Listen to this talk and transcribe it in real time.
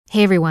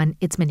Hey everyone,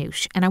 it's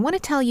Manoush, and I want to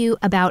tell you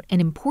about an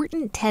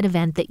important TED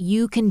event that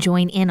you can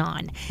join in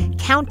on.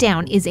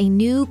 Countdown is a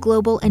new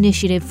global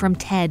initiative from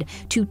TED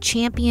to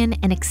champion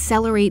and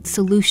accelerate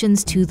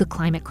solutions to the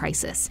climate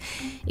crisis.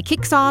 It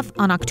kicks off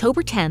on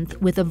October 10th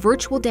with a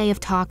virtual day of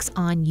talks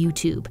on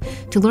YouTube.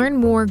 To learn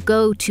more,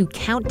 go to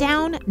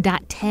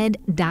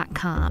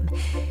countdown.ted.com.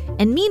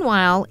 And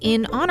meanwhile,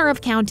 in honor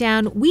of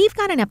Countdown, we've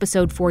got an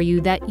episode for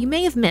you that you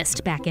may have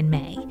missed back in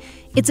May.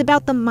 It's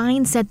about the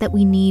mindset that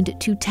we need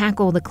to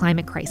tackle the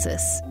climate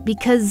crisis,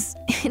 because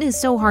it is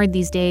so hard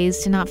these days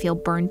to not feel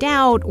burned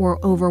out or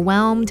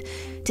overwhelmed,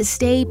 to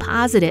stay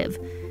positive.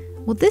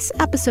 Well, this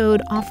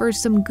episode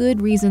offers some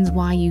good reasons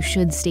why you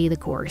should stay the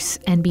course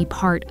and be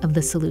part of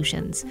the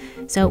solutions.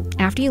 So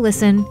after you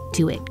listen,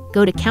 do it.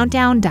 Go to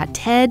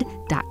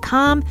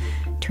countdown.ted.com,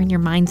 turn your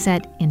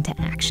mindset into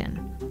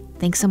action.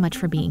 Thanks so much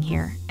for being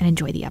here, and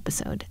enjoy the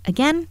episode,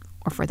 again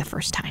or for the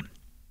first time.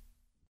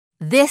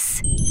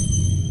 This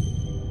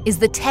is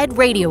the TED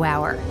Radio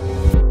Hour.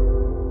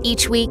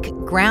 Each week,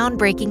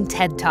 groundbreaking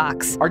TED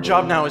Talks. Our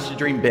job now is to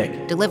dream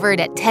big. Delivered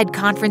at TED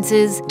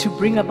conferences. To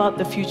bring about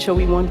the future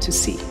we want to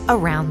see.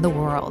 Around the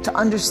world. To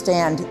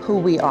understand who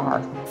we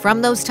are.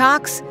 From those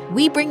talks,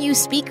 we bring you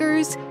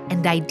speakers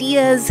and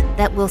ideas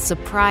that will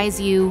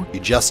surprise you. You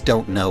just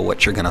don't know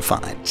what you're going to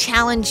find.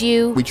 Challenge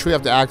you. We truly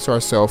have to ask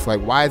ourselves,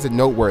 why is it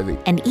noteworthy?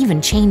 And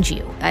even change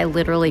you. I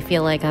literally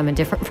feel like I'm a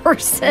different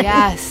person.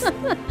 Yes.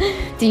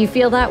 Do you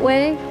feel that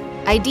way?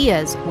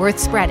 Ideas worth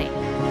spreading.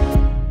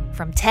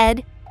 From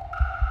TED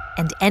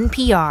and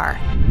NPR.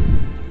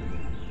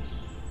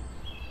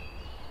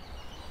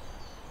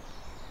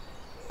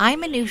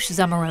 I'm Manoush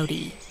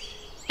Zomorodi.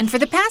 And for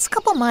the past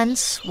couple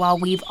months, while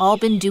we've all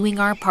been doing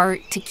our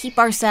part to keep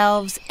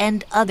ourselves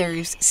and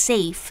others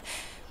safe,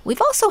 we've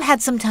also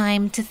had some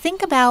time to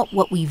think about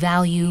what we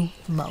value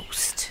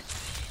most.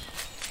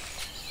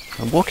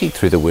 I'm walking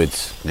through the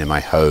woods near my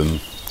home,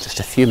 just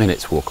a few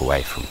minutes walk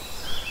away from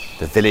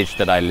the village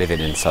that I live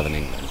in southern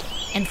England.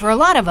 And for a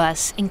lot of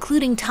us,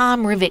 including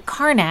Tom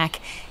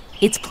Rivett-Carnac,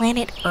 it's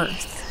planet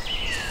Earth.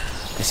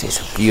 This is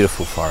a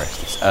beautiful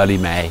forest. It's early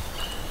May. You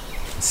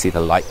can see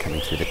the light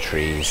coming through the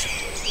trees.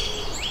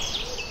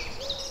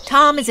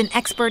 Tom is an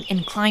expert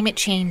in climate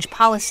change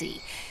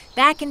policy.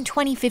 Back in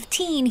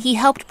 2015, he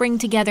helped bring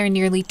together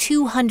nearly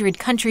 200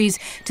 countries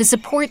to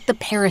support the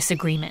Paris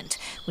Agreement,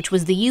 which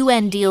was the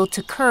UN deal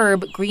to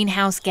curb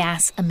greenhouse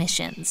gas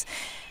emissions.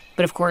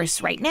 But of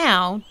course, right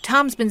now,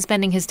 Tom's been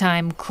spending his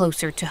time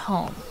closer to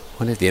home.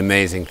 One of the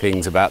amazing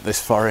things about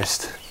this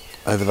forest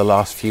over the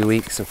last few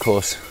weeks, of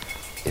course,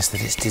 is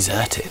that it's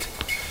deserted.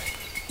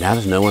 Now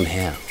there's no one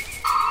here.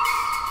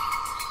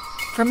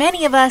 For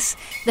many of us,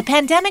 the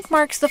pandemic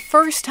marks the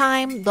first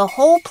time the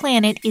whole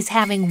planet is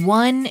having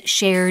one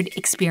shared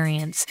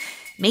experience.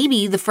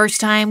 Maybe the first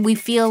time we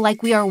feel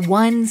like we are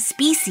one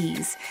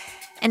species.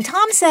 And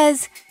Tom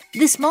says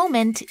this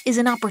moment is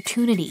an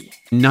opportunity.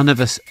 None of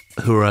us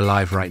who are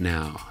alive right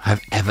now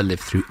have ever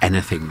lived through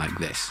anything like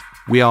this.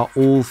 We are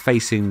all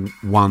facing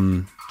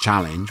one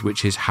challenge,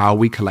 which is how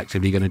we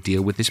collectively going to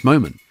deal with this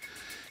moment.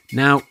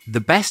 Now, the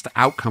best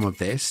outcome of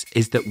this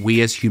is that we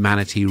as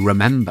humanity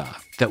remember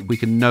that we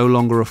can no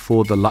longer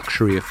afford the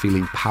luxury of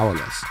feeling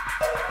powerless.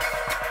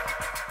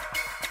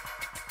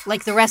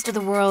 Like the rest of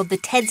the world, the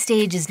TED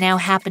stage is now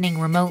happening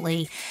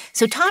remotely.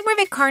 So Tom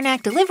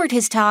Rivett-Carnac delivered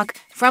his talk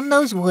from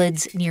those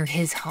woods near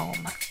his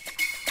home.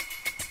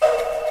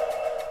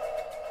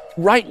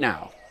 Right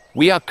now,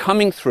 we are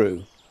coming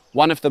through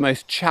one of the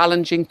most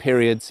challenging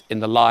periods in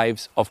the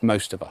lives of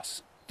most of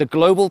us. The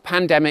global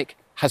pandemic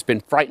has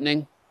been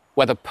frightening,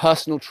 whether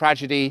personal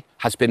tragedy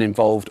has been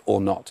involved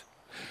or not.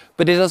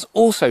 But it has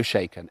also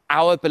shaken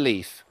our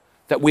belief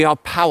that we are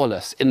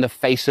powerless in the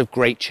face of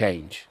great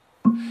change.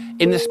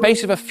 In the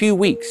space of a few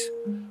weeks,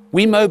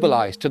 we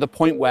mobilized to the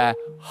point where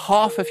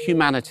half of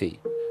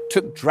humanity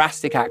took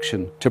drastic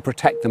action to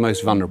protect the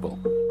most vulnerable.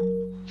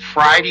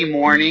 Friday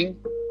morning,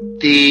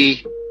 the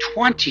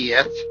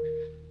 20th,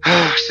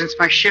 since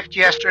my shift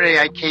yesterday,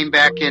 I came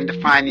back in to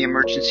find the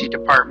emergency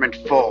department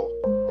full.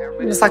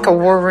 It was like a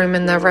war room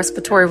in the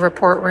respiratory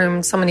report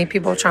room. So many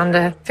people trying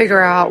to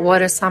figure out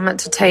what assignment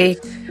to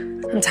take.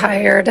 I'm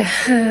tired.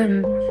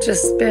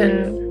 Just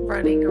been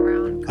running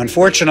around.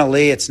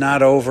 Unfortunately, it's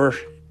not over.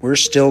 We're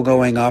still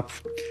going up.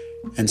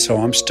 And so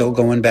I'm still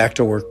going back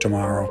to work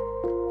tomorrow.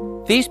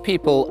 These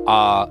people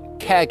are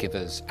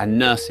caregivers and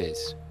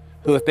nurses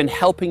who have been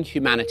helping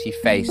humanity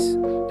face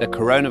the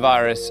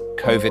coronavirus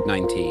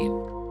COVID-19.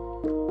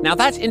 Now,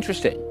 that's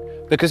interesting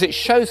because it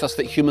shows us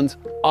that humans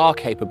are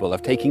capable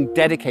of taking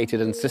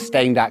dedicated and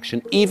sustained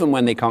action even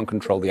when they can't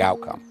control the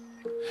outcome.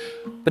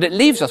 But it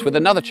leaves us with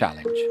another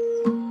challenge.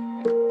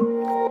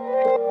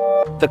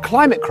 The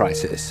climate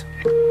crisis.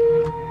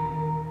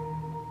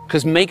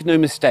 Because make no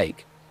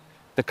mistake,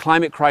 the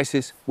climate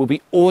crisis will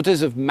be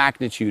orders of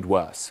magnitude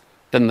worse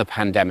than the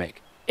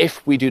pandemic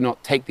if we do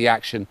not take the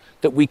action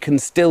that we can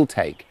still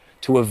take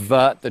to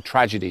avert the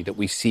tragedy that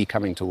we see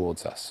coming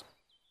towards us.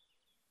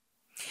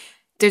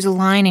 There's a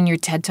line in your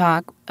TED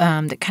Talk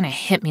that kind of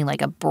hit me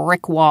like a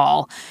brick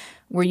wall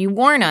where you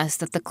warn us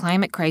that the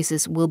climate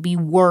crisis will be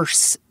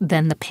worse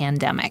than the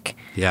pandemic.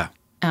 Yeah.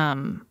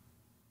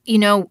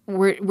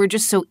 We're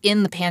just so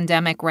in the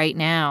pandemic right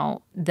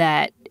now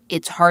that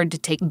it's hard to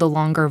take the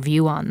longer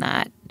view on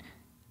that.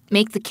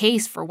 Make the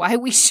case for why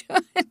we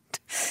should.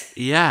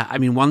 Yeah, I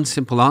mean, one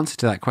simple answer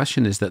to that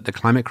question is that the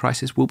climate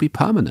crisis will be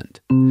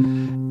permanent.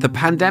 The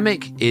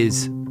pandemic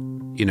is,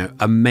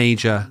 a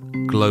major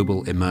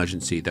global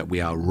emergency that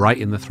we are right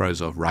in the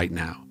throes of right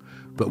now.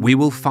 But we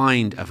will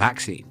find a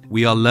vaccine.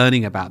 We are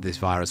learning about this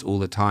virus all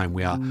the time.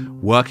 We are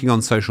working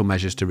on social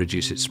measures to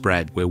reduce its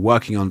spread. We're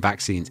working on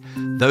vaccines.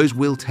 Those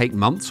will take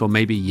months or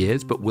maybe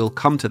years, but we'll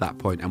come to that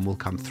point and we'll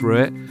come through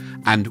it,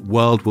 and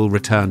world will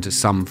return to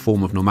some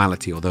form of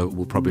normality, although it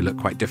will probably look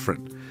quite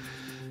different.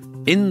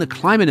 In the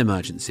climate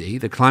emergency,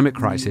 the climate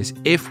crisis,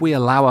 if we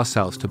allow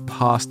ourselves to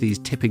pass these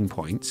tipping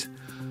points,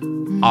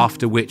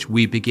 after which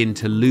we begin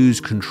to lose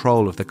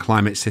control of the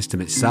climate system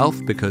itself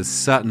because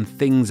certain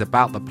things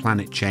about the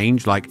planet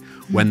change, like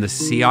when the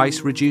sea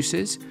ice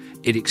reduces,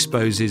 it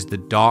exposes the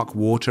dark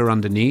water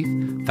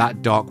underneath.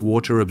 That dark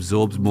water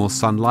absorbs more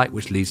sunlight,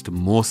 which leads to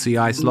more sea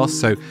ice loss.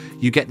 So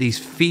you get these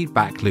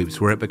feedback loops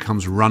where it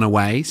becomes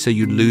runaway, so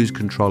you lose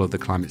control of the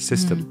climate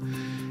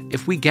system.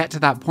 If we get to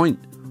that point,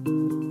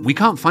 we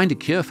can't find a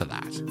cure for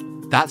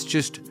that. That's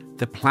just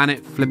the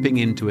planet flipping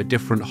into a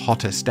different,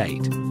 hotter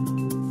state.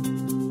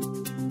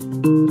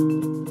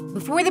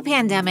 Before the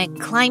pandemic,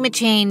 climate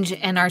change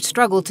and our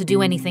struggle to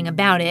do anything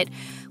about it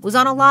was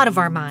on a lot of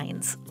our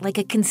minds, like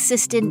a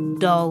consistent,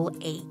 dull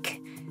ache.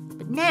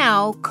 But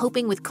now,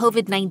 coping with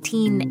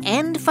COVID-19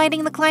 and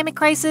fighting the climate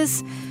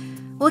crisis,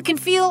 well, it can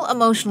feel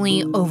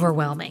emotionally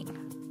overwhelming.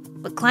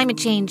 But climate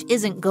change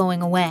isn't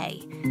going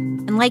away.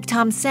 And like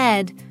Tom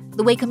said,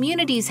 the way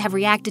communities have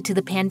reacted to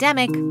the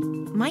pandemic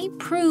might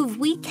prove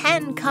we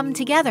can come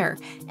together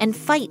and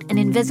fight an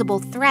invisible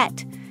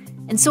threat.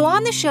 And so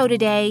on the show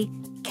today,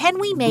 can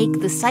we make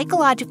the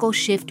psychological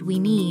shift we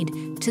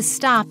need to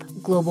stop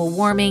global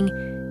warming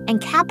and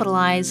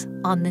capitalize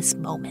on this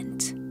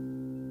moment?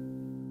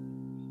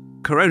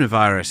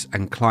 Coronavirus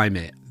and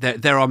climate,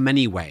 there are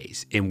many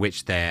ways in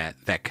which they're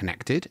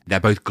connected.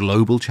 They're both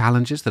global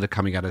challenges that are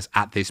coming at us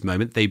at this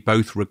moment. They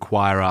both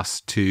require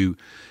us to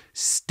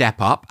step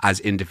up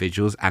as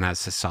individuals and as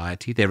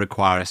society. They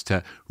require us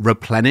to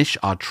replenish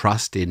our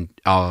trust in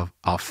our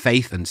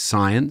faith and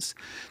science.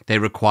 They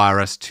require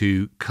us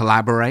to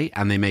collaborate,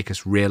 and they make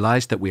us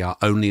realize that we are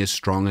only as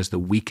strong as the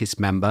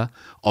weakest member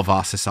of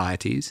our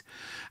societies.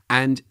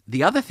 And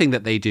the other thing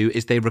that they do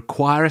is they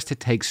require us to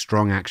take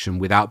strong action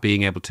without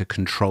being able to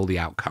control the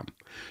outcome.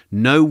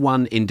 No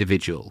one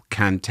individual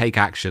can take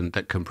action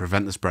that can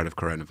prevent the spread of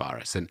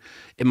coronavirus. And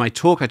in my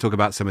talk, I talk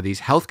about some of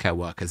these healthcare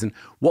workers. And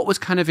what was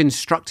kind of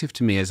instructive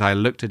to me as I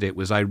looked at it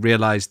was I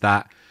realized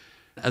that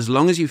as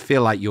long as you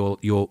feel like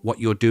what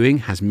you're doing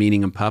has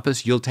meaning and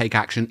purpose, you'll take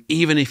action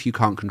even if you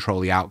can't control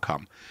the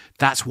outcome.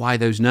 That's why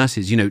those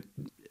nurses,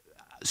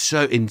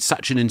 so in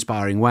such an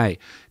inspiring way,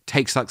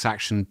 take such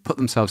action, put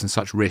themselves in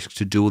such risk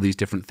to do all these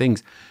different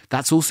things.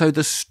 That's also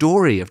the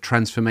story of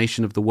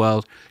transformation of the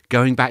world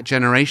going back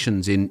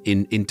generations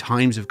in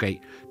times of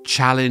great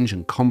challenge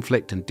and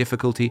conflict and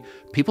difficulty.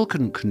 People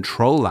couldn't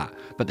control that,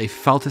 but they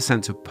felt a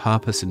sense of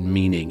purpose and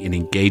meaning in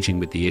engaging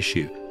with the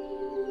issue.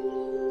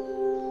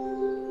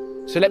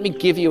 So let me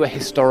give you a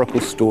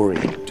historical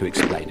story to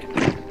explain it.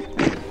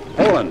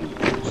 Poland,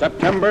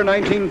 September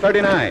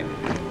 1939.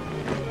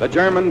 The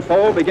German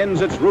foe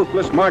begins its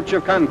ruthless march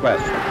of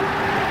conquest.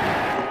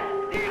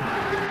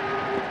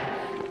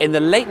 In the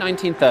late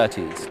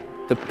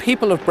 1930s, the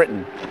people of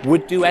Britain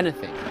would do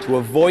anything to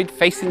avoid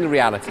facing the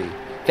reality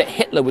that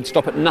Hitler would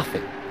stop at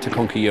nothing to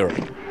conquer Europe.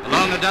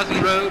 Along a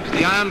dozen roads,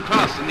 the Iron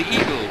Cross and the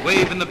Eagle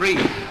wave in the breeze.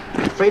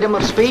 Freedom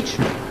of speech?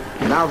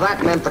 Now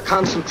that meant the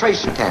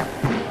concentration camp.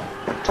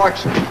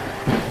 Torture.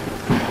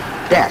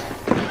 Death.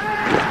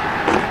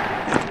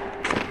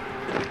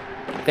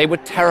 They were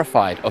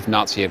terrified of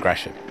Nazi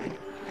aggression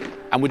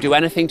and would do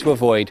anything to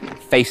avoid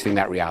facing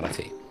that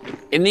reality.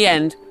 In the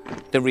end,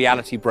 the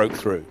reality broke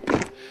through.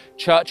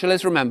 Churchill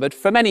is remembered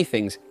for many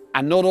things,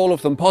 and not all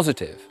of them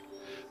positive.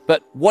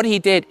 But what he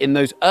did in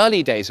those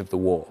early days of the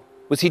war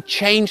was he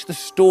changed the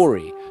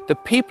story the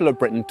people of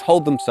Britain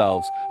told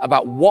themselves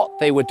about what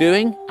they were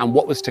doing and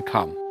what was to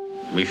come.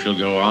 We shall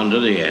go on to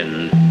the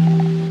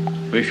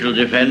end. We shall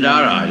defend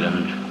our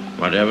island,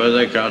 whatever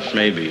the cost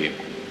may be.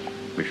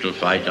 We shall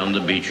fight on the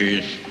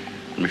beaches,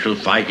 we shall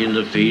fight in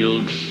the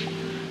fields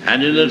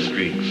and in the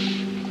streets.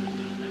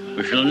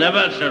 We shall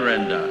never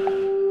surrender.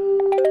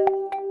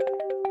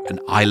 An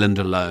island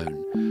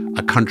alone,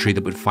 a country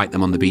that would fight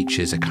them on the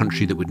beaches, a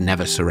country that would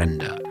never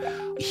surrender.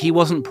 He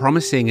wasn't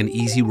promising an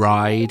easy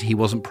ride, he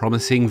wasn't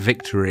promising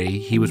victory,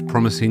 he was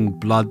promising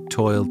blood,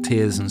 toil,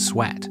 tears and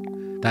sweat.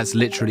 That's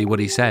literally what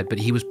he said, but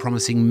he was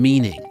promising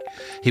meaning.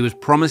 He was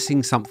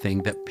promising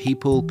something that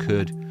people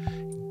could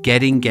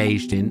get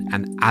engaged in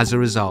and as a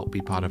result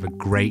be part of a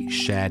great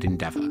shared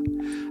endeavor.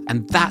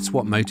 And that's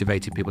what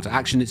motivated people to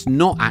action. It's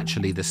not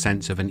actually the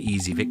sense of an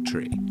easy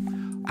victory.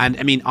 And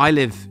I mean, I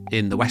live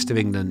in the west of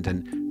England,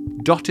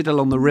 and dotted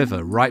along the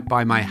river right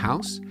by my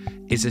house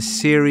is a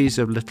series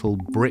of little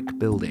brick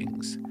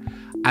buildings.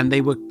 And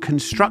they were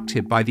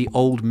constructed by the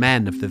old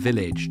men of the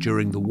village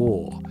during the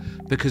war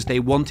because they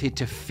wanted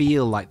to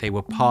feel like they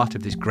were part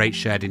of this great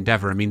shared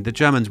endeavor. I mean, the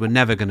Germans were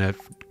never going to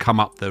come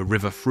up the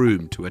River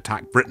Frome to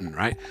attack Britain,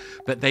 right?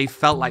 But they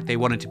felt like they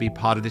wanted to be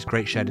part of this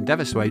great shared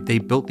endeavor. So they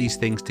built these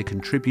things to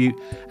contribute.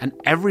 And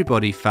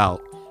everybody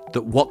felt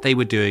that what they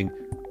were doing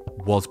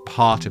was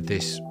part of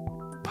this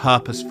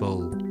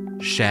purposeful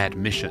shared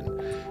mission.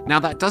 Now,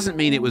 that doesn't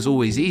mean it was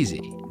always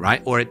easy,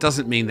 right? Or it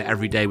doesn't mean that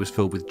every day was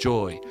filled with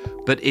joy,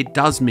 but it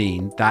does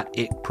mean that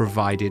it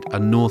provided a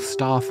North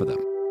Star for them.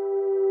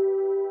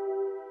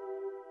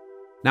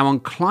 Now, on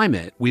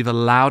climate, we've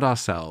allowed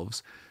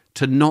ourselves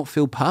to not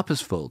feel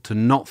purposeful, to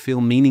not feel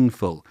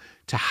meaningful,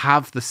 to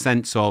have the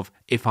sense of,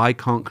 if I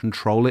can't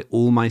control it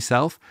all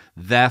myself,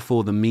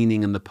 therefore the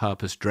meaning and the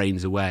purpose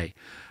drains away.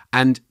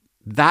 And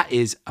that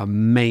is a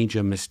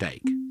major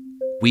mistake.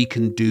 We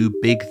can do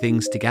big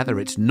things together.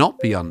 It's not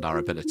beyond our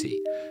ability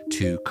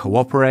to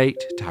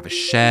cooperate, to have a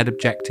shared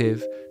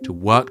objective, to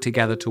work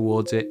together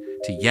towards it,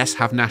 to, yes,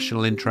 have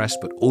national interests,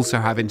 but also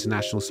have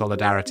international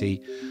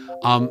solidarity.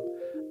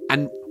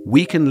 And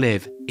we can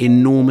live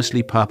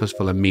enormously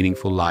purposeful and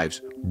meaningful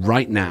lives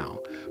right now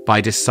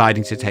by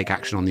deciding to take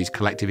action on these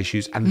collective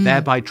issues and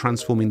thereby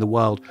transforming the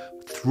world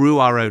through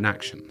our own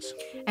actions.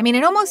 I mean,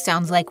 it almost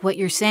sounds like what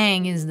you're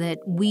saying is that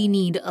we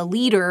need a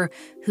leader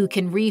who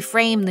can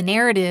reframe the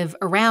narrative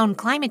around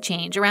climate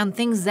change, around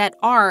things that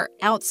are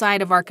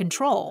outside of our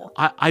control.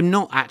 I'm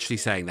not actually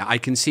saying that. I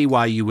can see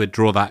why you would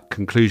draw that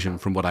conclusion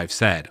from what I've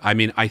said. I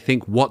mean, I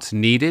think what's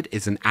needed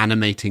is an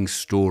animating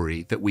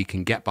story that we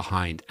can get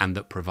behind and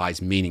that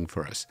provides meaning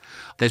for us.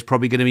 There's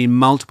probably going to be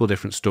multiple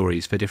different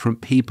stories for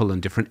different people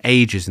and different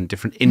ages and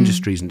different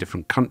industries and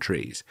different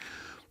countries.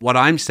 What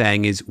I'm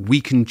saying is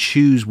we can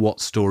choose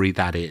what story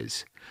that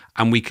is.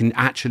 And we can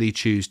actually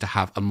choose to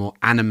have a more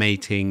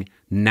animating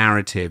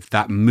narrative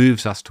that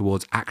moves us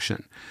towards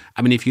action.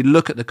 I mean, if you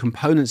look at the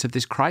components of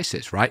this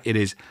crisis, right, it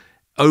is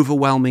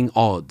overwhelming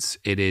odds.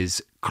 It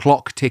is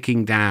clock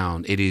ticking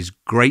down. It is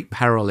great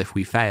peril if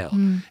we fail.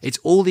 It's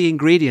all the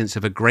ingredients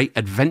of a great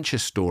adventure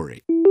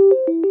story.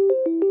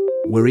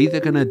 We're either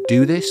going to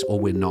do this or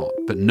we're not,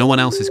 but no one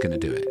else is going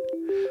to do it.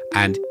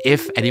 And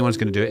if anyone's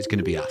going to do it, it's going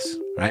to be us,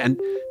 right?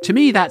 And to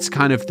me, that's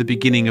kind of the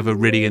beginning of a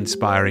really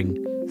inspiring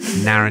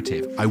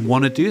narrative. I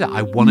want to do that.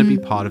 I want to be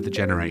part of the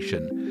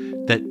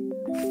generation that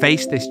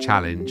faced this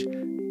challenge,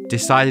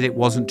 decided it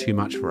wasn't too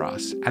much for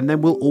us, and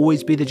then we'll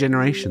always be the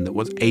generation that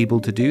was able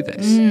to do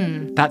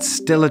this. That's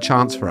still a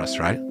chance for us,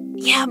 right?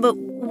 Yeah, but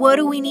what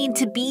do we need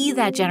to be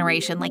that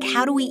generation? Like,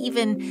 how do we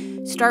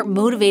even start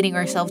motivating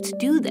ourselves to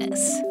do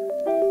this?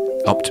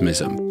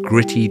 Optimism.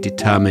 Gritty,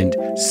 determined,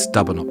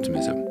 stubborn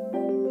optimism.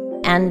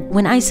 And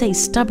when I say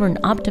stubborn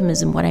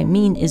optimism, what I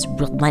mean is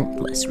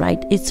relentless,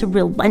 right? It's a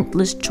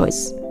relentless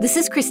choice. This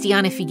is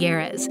Christiana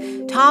Figueres.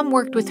 Tom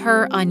worked with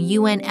her on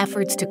UN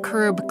efforts to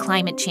curb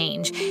climate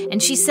change.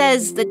 And she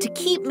says that to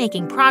keep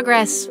making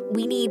progress,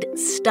 we need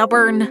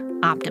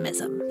stubborn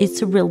optimism.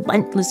 It's a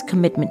relentless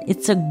commitment.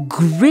 It's a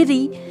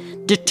gritty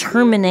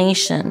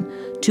determination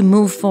to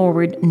move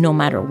forward no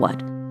matter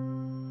what.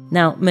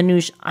 Now,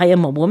 Manoush, I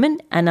am a woman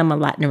and I'm a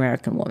Latin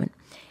American woman.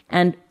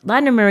 And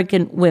Latin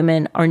American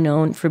women are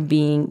known for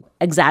being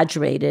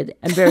exaggerated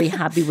and very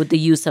happy with the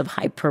use of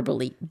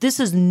hyperbole. This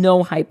is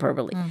no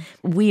hyperbole.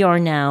 We are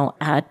now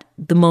at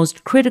the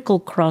most critical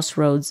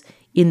crossroads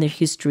in the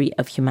history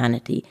of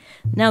humanity.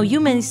 Now, you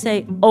may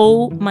say,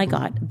 oh my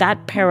God,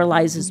 that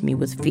paralyzes me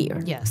with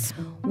fear. Yes.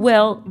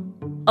 Well,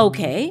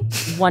 okay,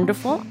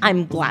 wonderful.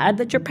 I'm glad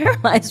that you're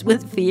paralyzed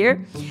with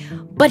fear.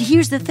 But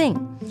here's the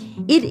thing.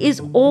 It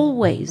is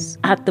always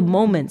at the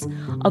moments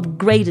of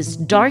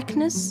greatest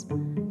darkness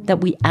that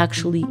we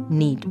actually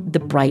need the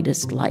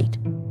brightest light.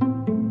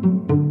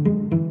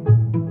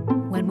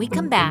 When we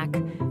come back,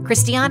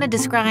 Christiana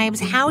describes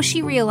how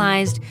she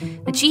realized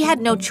that she had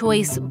no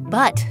choice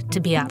but to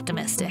be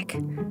optimistic.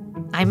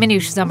 I'm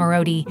Manoush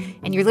Zomorodi,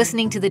 and you're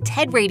listening to the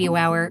TED Radio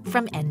Hour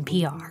from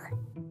NPR.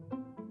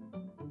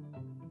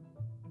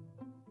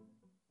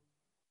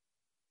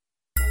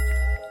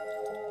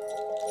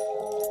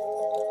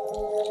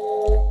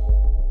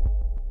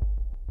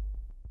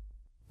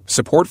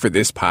 Support for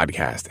this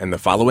podcast and the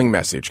following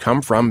message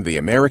come from the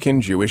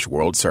American Jewish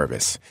World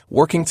Service,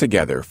 working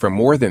together for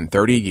more than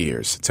 30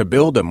 years to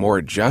build a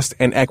more just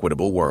and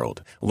equitable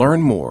world.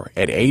 Learn more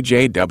at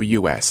ajws.org.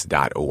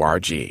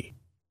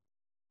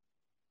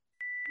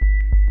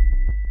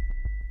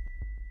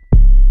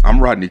 I'm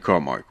Rodney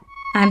Carmichael.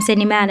 I'm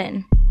Sydney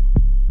Madden.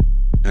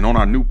 And on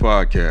our new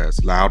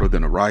podcast, Louder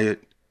Than a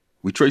Riot,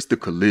 we trace the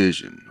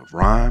collision of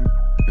rhyme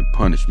and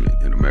punishment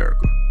in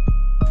America.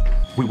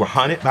 We were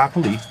hunted by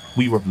police.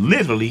 We were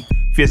literally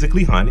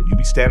physically hunted. You'd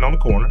be standing on the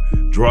corner,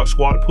 drug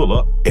squad would pull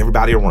up,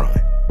 everybody would run.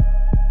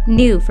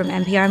 New from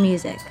NPR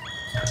Music.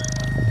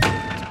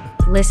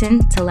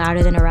 Listen to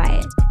Louder Than a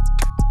Riot.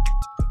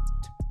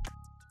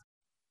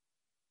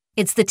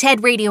 It's the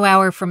TED Radio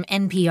Hour from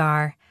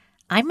NPR.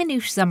 I'm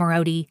Manoush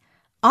Zomorodi.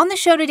 On the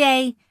show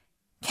today,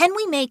 Can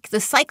we make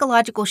the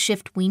psychological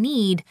shift we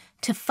need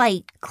to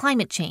fight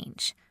climate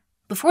change?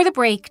 Before the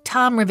break,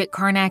 Tom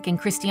Rivett-Carnac and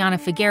Christiana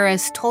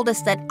Figueres told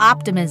us that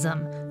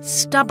optimism,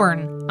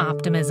 stubborn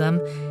optimism,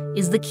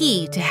 is the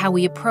key to how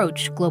we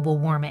approach global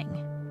warming.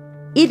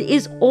 It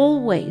is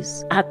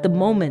always at the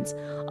moments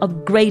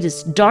of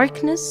greatest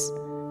darkness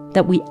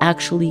that we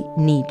actually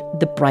need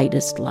the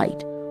brightest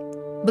light.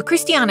 But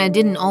Christiana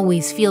didn't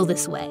always feel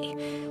this way.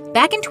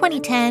 Back in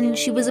 2010,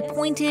 she was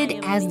appointed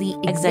as the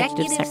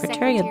Executive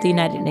Secretary of the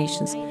United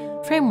Nations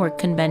Framework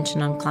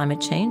Convention on Climate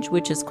Change,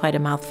 which is quite a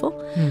mouthful.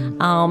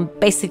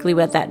 Basically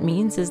what that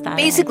means is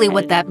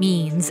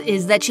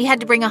that... she had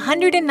to bring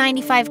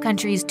 195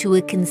 countries to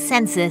a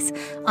consensus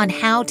on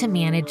how to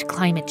manage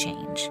climate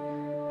change.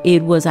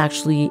 It was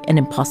actually an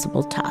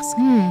impossible task.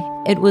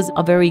 It was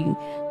a very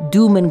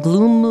doom and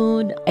gloom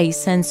mood, a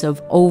sense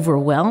of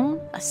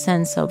overwhelm, a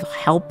sense of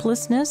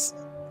helplessness.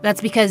 That's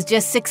because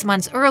just 6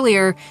 months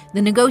earlier,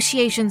 the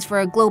negotiations for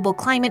a global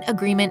climate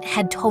agreement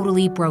had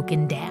totally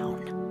broken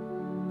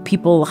down.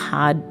 People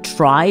had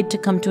tried to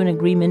come to an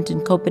agreement in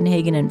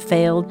Copenhagen and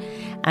failed,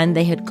 and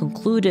they had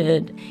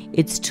concluded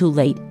it's too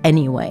late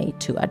anyway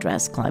to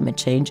address climate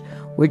change.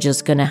 We're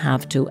just going to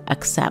have to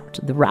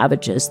accept the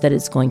ravages that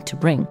it's going to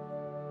bring.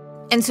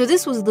 And so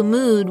this was the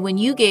mood when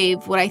you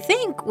gave what I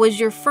think was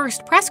your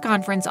first press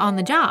conference on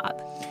the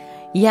job.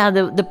 Yeah,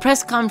 the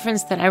press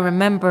conference that I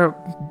remember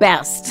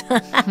best.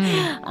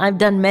 I've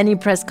done many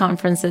press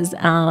conferences,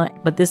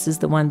 but this is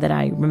the one that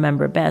I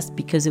remember best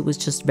because it was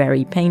just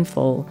very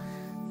painful.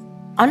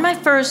 On my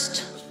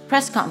first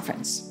press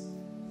conference,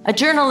 a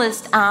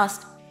journalist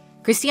asked...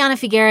 Christiana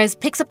Figueres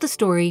picks up the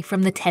story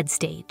from the TED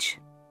stage.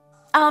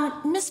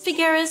 Ms.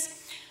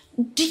 Figueres,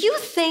 do you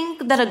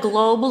think that a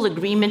global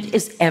agreement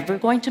is ever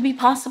going to be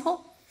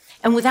possible?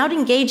 And without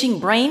engaging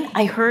brain,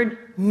 I heard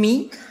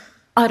me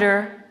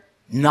utter...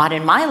 Not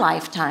in my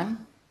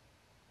lifetime.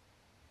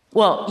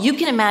 Well, you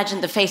can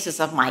imagine the faces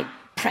of my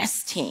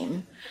press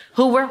team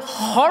who were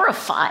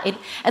horrified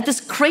at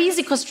this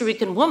crazy Costa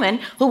Rican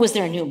woman who was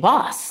their new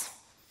boss.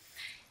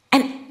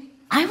 And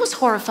I was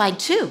horrified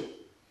too.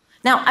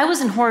 Now, I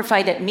wasn't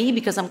horrified at me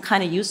because I'm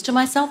kind of used to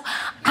myself.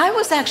 I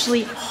was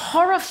actually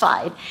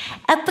horrified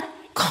at the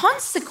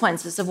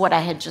consequences of what I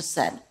had just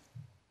said.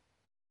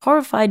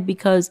 Horrified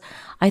because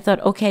I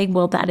thought, okay,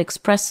 well, that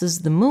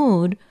expresses the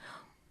mood.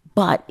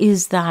 But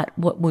is that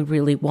what we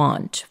really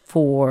want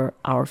for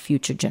our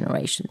future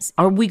generations?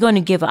 Are we going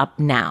to give up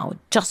now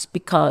just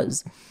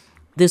because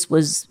this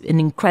was an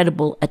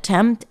incredible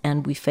attempt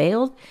and we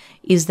failed?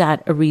 Is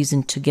that a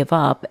reason to give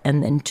up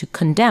and then to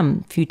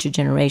condemn future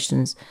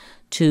generations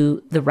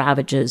to the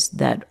ravages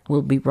that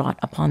will be wrought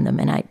upon them?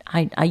 And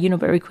I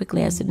very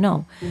quickly I said,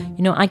 no,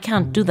 I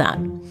can't do that.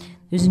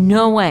 There's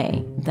no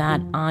way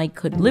that I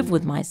could live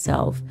with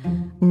myself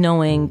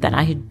knowing that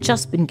I had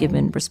just been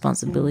given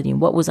responsibility.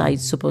 And what was I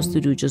supposed to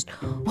do? Just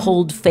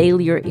hold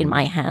failure in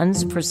my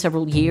hands for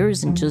several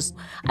years and just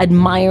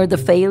admire the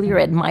failure,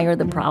 admire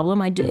the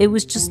problem? It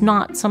was just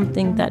not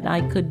something that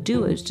I could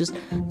do. It was just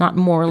not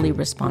morally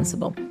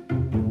responsible.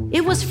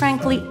 It was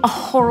frankly a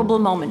horrible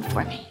moment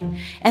for me.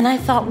 And I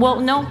thought, well,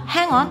 no,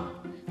 hang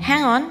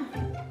on.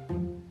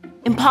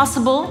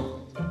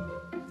 Impossible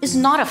is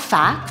not a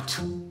fact.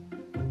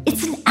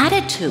 It's an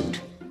attitude.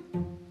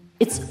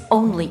 It's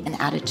only an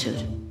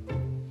attitude.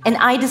 And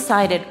I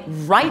decided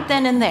right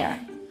then and there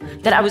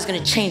that I was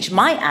going to change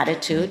my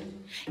attitude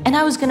and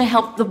I was going to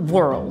help the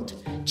world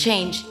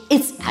change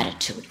its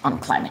attitude on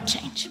climate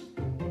change.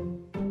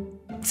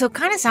 So it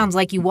kind of sounds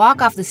like you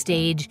walk off the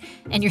stage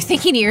and you're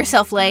thinking to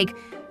yourself like,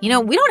 we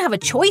don't have a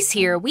choice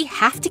here. We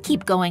have to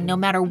keep going no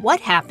matter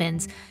what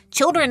happens.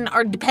 Children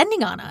are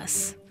depending on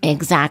us.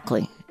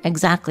 Exactly.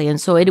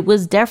 And so it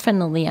was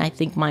definitely, I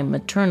think, my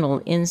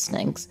maternal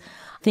instincts,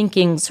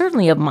 thinking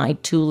certainly of my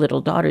two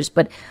little daughters,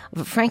 but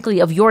frankly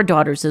of your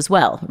daughters as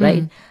well,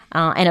 right?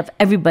 And of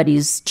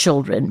everybody's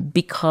children,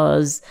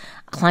 because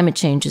climate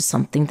change is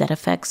something that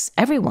affects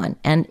everyone.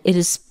 And it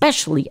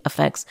especially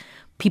affects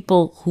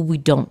people who we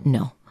don't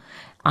know,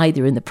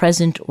 either in the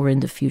present or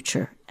in the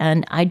future.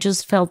 And I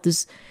just felt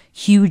this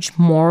huge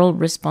moral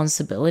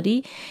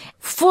responsibility,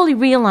 fully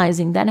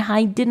realizing that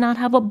I did not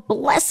have a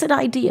blessed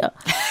idea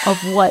of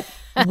what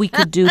we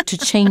could do to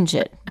change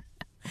it.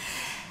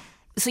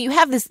 So you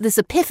have this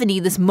epiphany,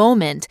 this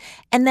moment,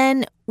 and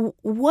then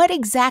what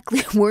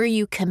exactly were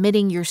you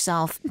committing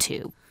yourself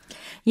to?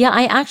 Yeah,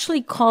 I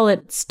actually call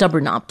it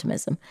stubborn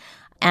optimism.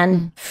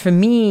 And for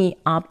me,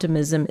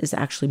 optimism is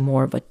actually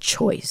more of a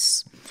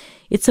choice.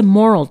 It's a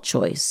moral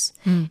choice.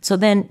 So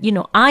then,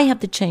 I have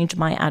to change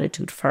my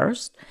attitude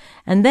first.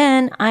 And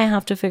then I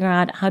have to figure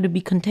out how to be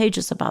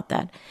contagious about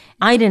that.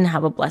 I didn't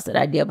have a blessed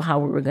idea of how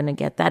we were going to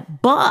get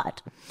that.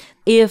 But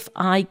if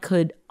I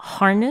could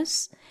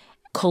harness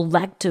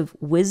collective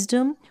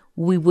wisdom,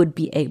 we would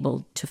be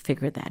able to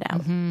figure that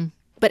out. Mm-hmm.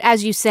 But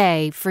as you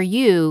say, for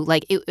you,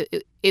 like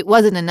it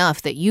wasn't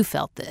enough that you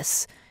felt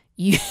this.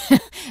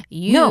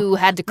 You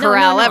had to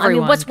corral everyone. I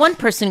mean, what's one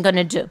person going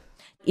to do?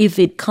 If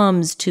it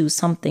comes to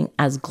something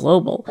as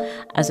global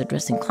as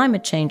addressing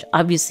climate change,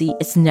 obviously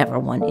it's never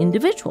one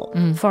individual.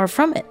 Far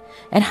from it.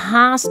 It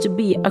has to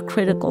be a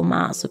critical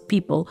mass of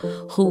people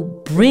who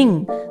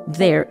bring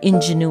their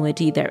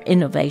ingenuity, their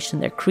innovation,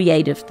 their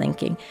creative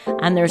thinking,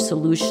 and their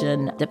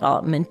solution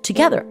development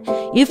together.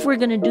 If we're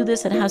going to do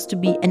this, it has to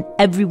be an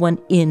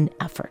everyone-in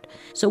effort.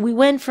 So we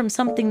went from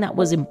something that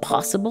was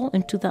impossible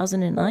in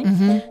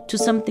 2009 to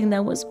something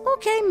that was,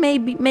 okay,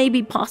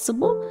 maybe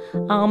possible.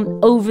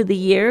 Over the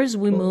years,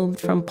 we moved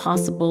from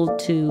possible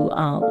to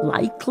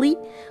likely,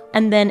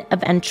 and then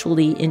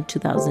eventually in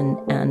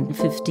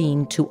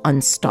 2015 to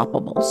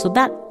unstoppable. So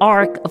that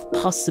arc of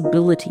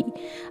possibility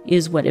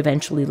is what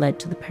eventually led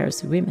to the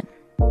Paris Agreement.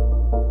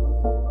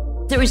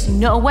 There is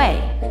no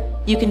way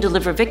you can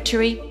deliver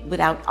victory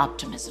without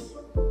optimism.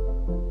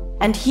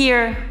 And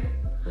here,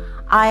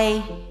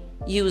 I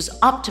use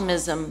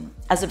optimism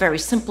as a very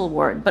simple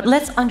word, but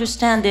let's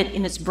understand it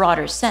in its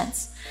broader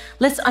sense.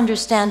 Let's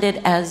understand it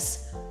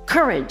as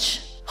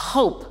courage,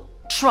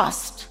 hope,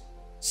 trust,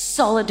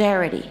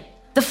 solidarity.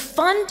 The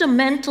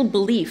fundamental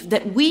belief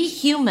that we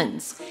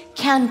humans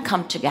can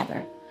come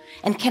together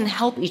and can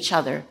help each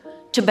other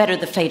to better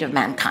the fate of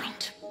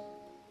mankind.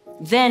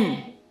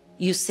 Then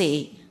you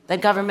see that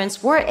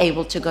governments were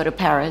able to go to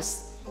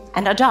Paris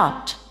and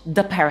adopt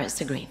the Paris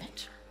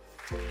Agreement.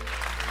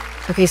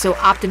 Okay, so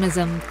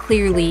optimism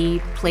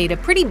clearly played a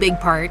pretty big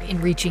part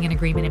in reaching an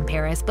agreement in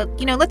Paris. But,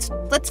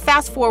 let's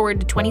fast forward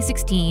to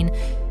 2016.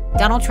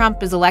 Donald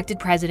Trump is elected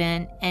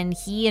president, and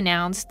he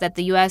announced that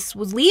the U.S.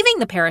 was leaving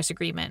the Paris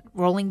Agreement,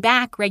 rolling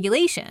back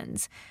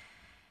regulations.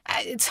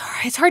 It's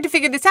hard to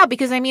figure this out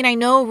because, I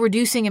know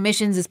reducing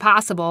emissions is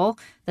possible.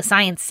 The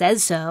science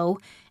says so,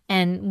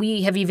 and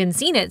we have even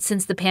seen it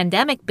since the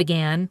pandemic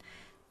began.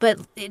 But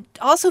it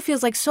also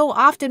feels like so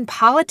often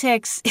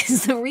politics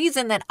is the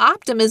reason that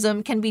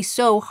optimism can be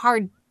so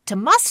hard to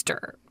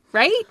muster,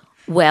 right?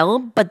 Well,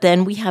 but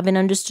then we haven't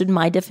understood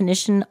my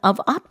definition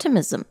of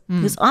optimism.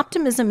 Because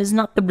optimism is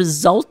not the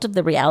result of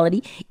the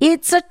reality.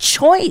 It's a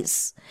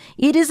choice.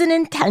 It is an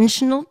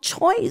intentional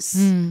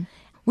choice.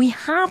 We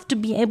have to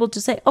be able to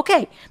say,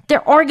 okay,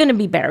 there are going to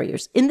be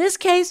barriers. In this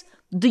case,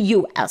 the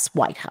U.S.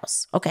 White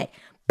House. Okay,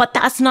 but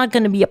that's not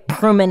going to be a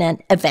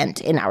permanent event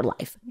in our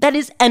life. That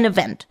is an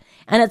event.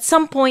 And at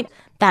some point,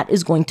 that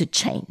is going to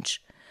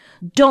change.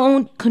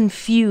 Don't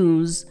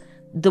confuse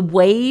the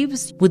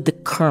waves with the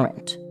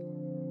current.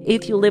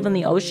 If you live in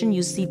the ocean,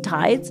 you see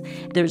tides.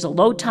 There's a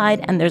low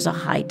tide and there's a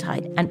high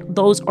tide. And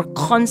those are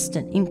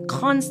in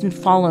constant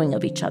following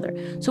of each other.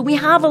 So we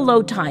have a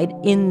low tide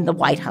in the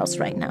White House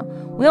right now.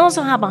 We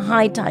also have a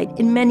high tide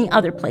in many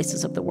other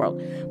places of the world.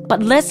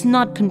 But let's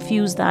not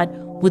confuse that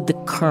with the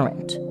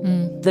current.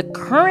 The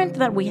current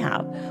that we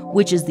have,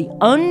 which is the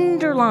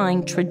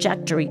underlying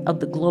trajectory of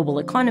the global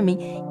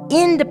economy,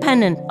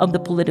 independent of the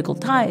political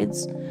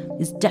tides,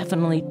 is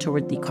definitely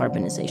toward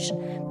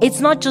decarbonization. It's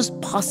not just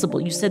possible.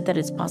 You said that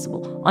it's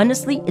possible.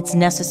 Honestly, it's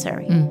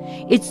necessary.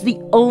 It's the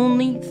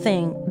only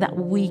thing that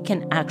we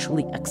can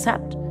actually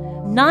accept.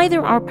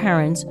 Neither our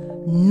parents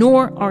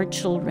nor our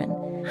children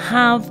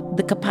have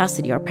the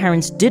capacity. Our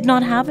parents did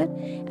not have it,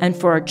 and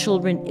for our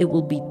children, it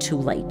will be too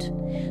late.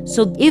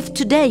 So if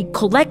today,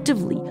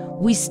 collectively,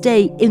 we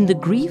stay in the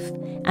grief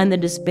and the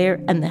despair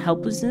and the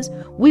helplessness,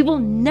 we will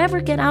never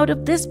get out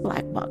of this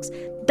black box.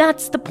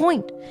 That's the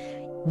point.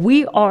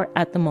 We are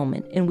at the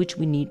moment in which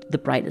we need the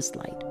brightest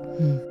light.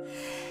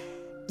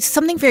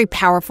 Something very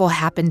powerful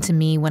happened to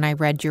me when I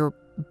read your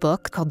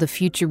book called The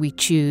Future We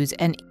Choose.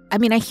 And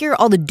I hear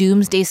all the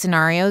doomsday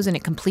scenarios and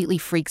it completely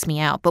freaks me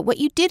out. But what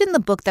you did in the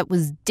book that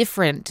was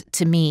different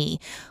to me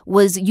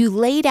was you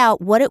laid out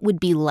what it would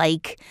be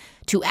like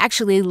to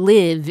actually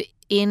live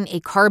in a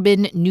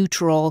carbon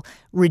neutral,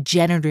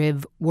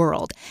 regenerative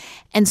world.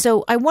 And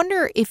so I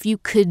wonder if you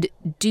could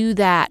do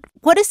that.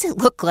 What does it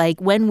look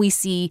like when we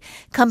see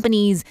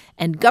companies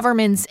and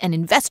governments and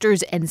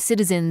investors and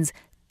citizens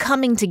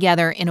coming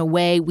together in a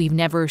way we've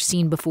never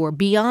seen before,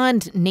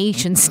 beyond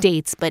nation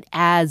states, but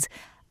as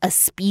a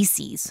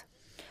species?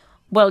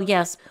 Well,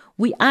 yes,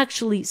 we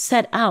actually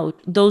set out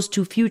those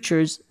two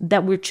futures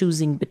that we're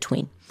choosing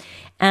between.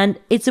 And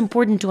it's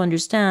important to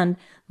understand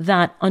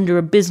that under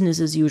a business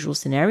as usual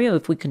scenario,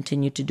 if we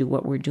continue to do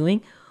what we're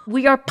doing,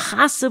 we are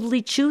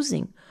passively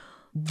choosing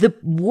the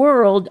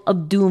world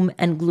of doom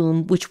and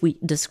gloom, which we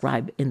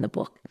describe in the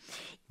book.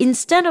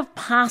 Instead of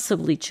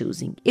passively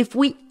choosing, if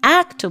we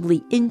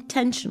actively,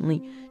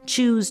 intentionally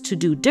choose to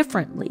do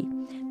differently,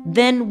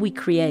 then we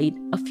create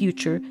a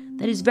future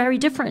that is very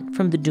different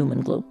from the doom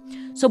and gloom.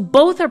 So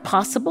both are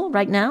possible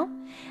right now,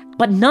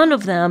 but none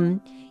of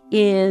them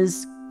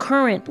is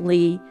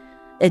currently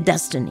a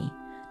destiny.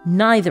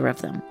 Neither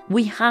of them.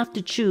 We have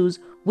to choose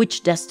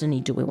which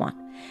destiny do we want.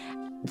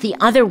 The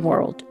other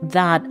world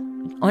that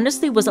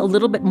honestly was a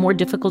little bit more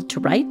difficult to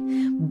write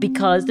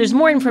because there's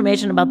more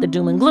information about the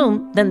doom and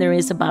gloom than there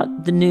is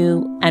about the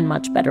new and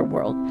much better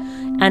world.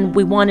 And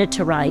we wanted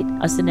to write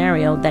a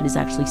scenario that is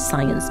actually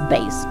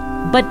science-based.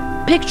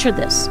 But picture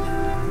this.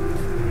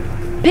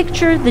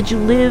 Picture that you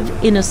live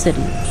in a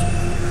city.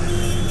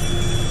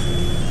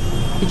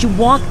 that you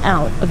walk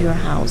out of your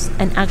house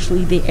and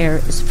actually the air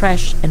is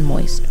fresh and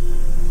moist.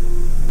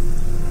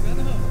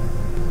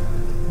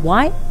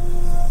 Why?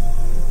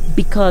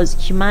 Because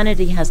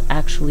humanity has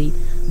actually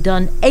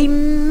done a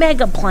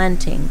mega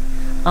planting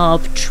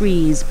of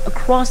trees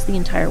across the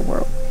entire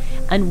world,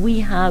 and we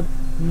have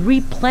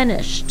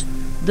replenished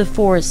the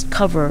forest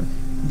cover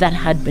that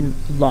had been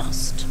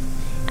lost.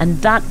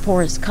 And that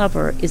forest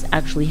cover is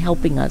actually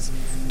helping us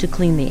to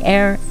clean the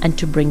air and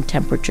to bring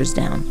temperatures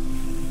down.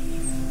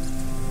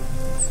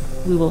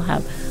 We will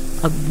have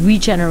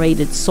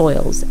regenerated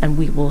soils, and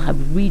we will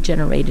have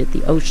regenerated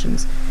the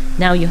oceans.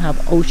 Now you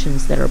have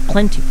oceans that are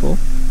plentiful,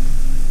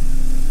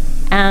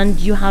 and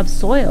you have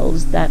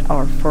soils that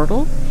are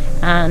fertile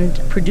and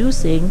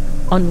producing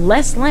on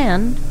less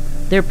land.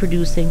 They're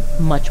producing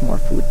much more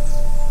food.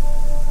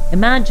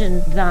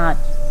 Imagine that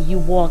you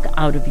walk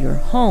out of your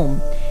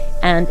home,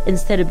 and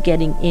instead of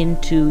getting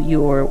into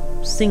your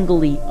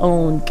singly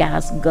owned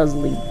gas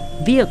guzzling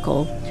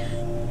vehicle,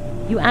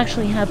 you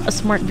actually have a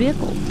smart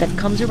vehicle that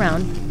comes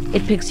around,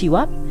 it picks you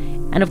up,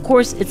 and of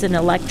course it's an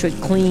electric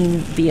clean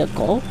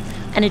vehicle,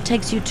 and it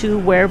takes you to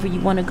wherever you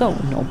want to go.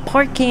 No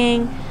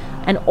parking,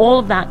 and all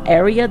of that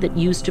area that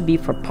used to be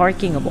for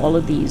parking of all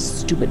of these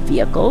stupid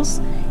vehicles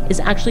is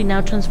actually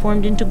now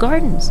transformed into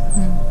gardens.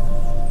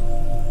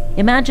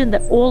 Imagine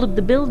that all of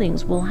the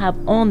buildings will have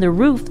on the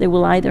roof, they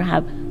will either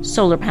have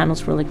solar panels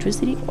for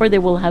electricity or they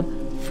will have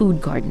food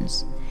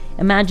gardens.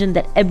 Imagine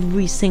that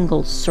every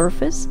single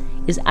surface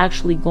is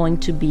actually going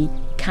to be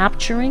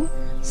capturing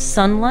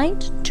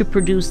sunlight to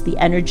produce the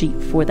energy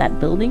for that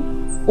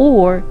building,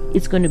 or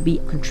it's going to be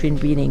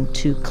contributing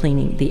to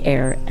cleaning the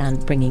air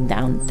and bringing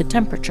down the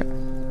temperature.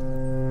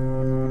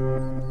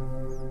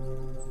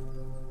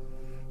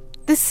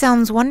 This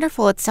sounds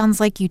wonderful. It sounds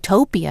like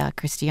utopia,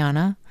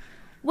 Christiana.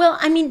 Well,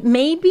 I mean,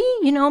 maybe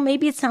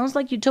it sounds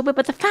like utopia,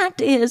 but the fact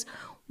is,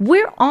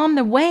 we're on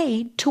the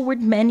way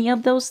toward many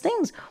of those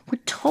things. We're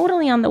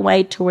totally on the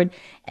way toward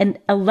an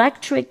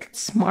electric,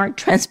 smart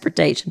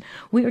transportation.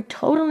 We are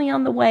totally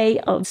on the way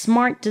of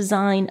smart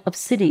design of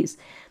cities.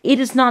 It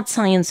is not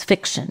science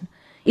fiction.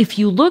 If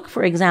you look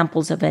for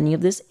examples of any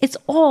of this, it's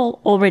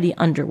all already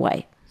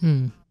underway.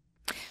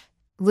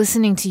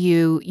 Listening to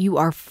you, you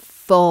are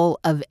full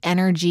of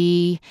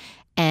energy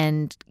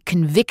and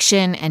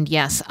conviction and,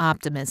 yes,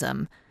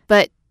 optimism.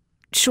 But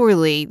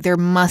surely there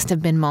must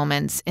have been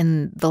moments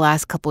in the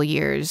last couple of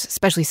years,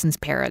 especially since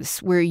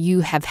Paris, where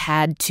you have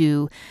had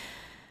to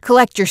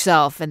collect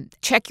yourself and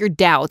check your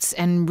doubts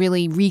and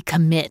really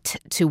recommit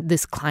to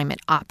this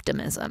climate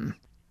optimism.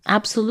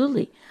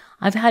 Absolutely.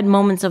 I've had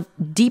moments of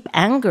deep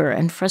anger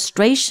and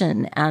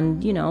frustration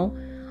and,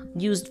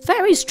 used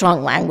very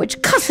strong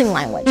language, cussing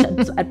language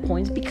at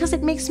points, because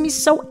it makes me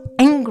so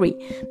angry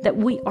that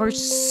we are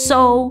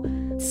so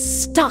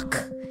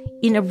stuck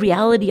in a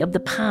reality of the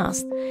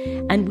past,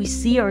 and we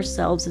see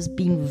ourselves as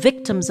being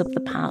victims of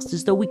the past,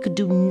 as though we could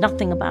do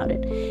nothing about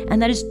it.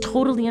 And that is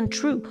totally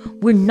untrue.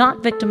 We're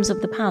not victims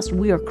of the past.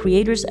 We are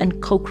creators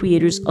and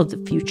co-creators of the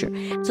future.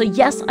 So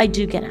yes, I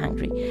do get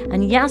angry,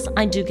 and yes,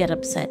 I do get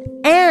upset,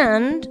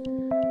 and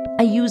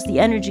I use the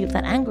energy of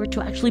that anger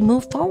to actually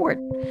move forward.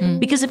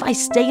 Because if I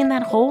stay in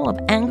that hole of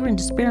anger and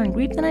despair and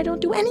grief, then I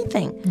don't do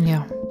anything.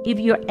 Yeah. If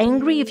you're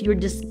angry, if you're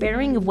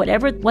despairing of what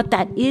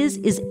that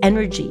is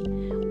energy.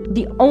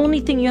 The only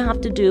thing you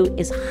have to do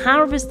is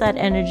harvest that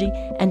energy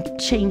and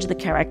change the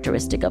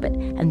characteristic of it.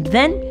 And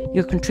then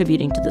you're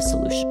contributing to the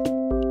solution.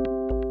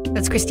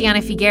 That's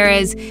Christiana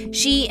Figueres.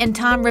 She and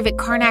Tom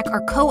Rivett-Carnac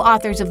are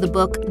co-authors of the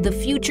book, The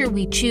Future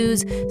We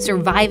Choose,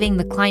 Surviving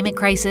the Climate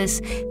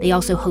Crisis. They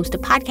also host a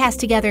podcast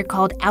together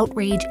called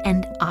Outrage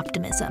and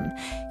Optimism.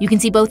 You can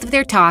see both of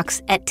their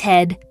talks at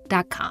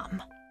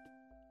TED.com.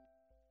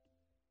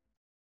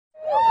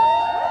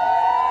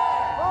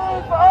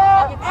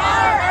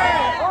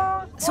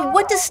 So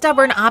what does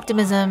stubborn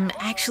optimism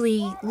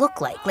actually look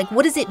like? Like,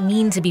 what does it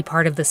mean to be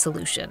part of the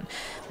solution?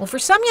 Well, for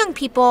some young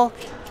people,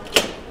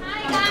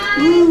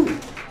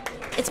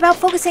 it's about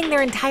focusing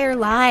their entire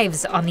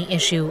lives on the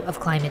issue of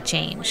climate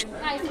change.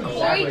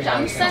 Lori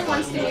Johnson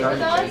wants to meet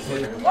with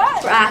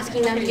us. We're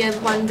asking them to give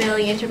 $1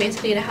 billion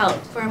basically to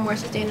help for a more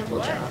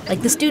sustainable job.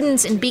 Like the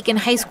students in Beacon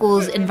High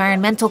School's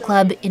environmental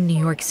club in New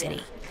York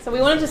City. So we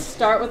wanted to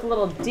start with a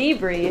little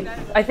debrief.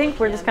 I think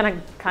we're just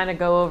gonna kind of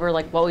go over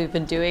like what we've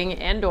been doing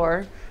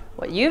and/or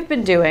what you've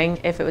been doing,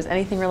 if it was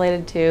anything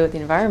related to the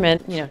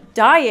environment,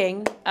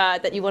 dying,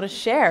 that you want to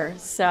share.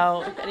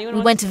 So if anyone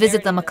we went to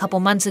visit them a couple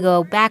months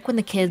ago, back when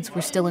the kids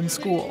were still in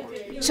school.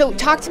 So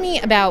talk to me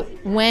about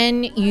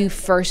when you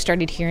first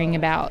started hearing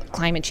about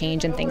climate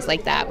change and things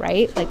like that,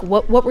 right? Like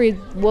what were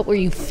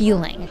you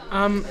feeling?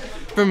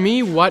 For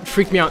me, what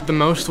freaked me out the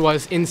most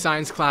was in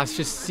science class,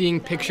 just seeing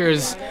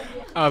pictures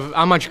of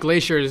how much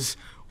glaciers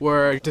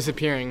were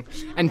disappearing.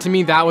 And to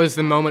me, that was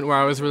the moment where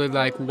I was really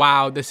like,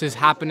 wow, this is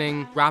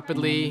happening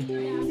rapidly.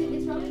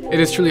 It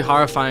is truly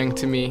horrifying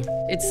to me.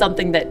 It's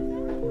something that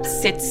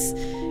sits,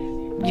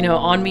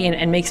 on me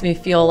and makes me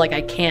feel like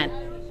I can't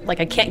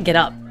get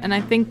up. And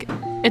I think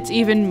it's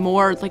even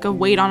more like a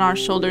weight on our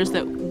shoulders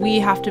that we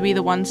have to be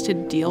the ones to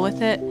deal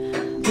with it.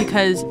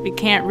 because we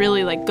can't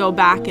really go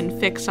back and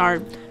fix our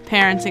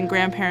parents' and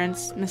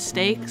grandparents'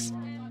 mistakes.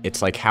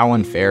 It's how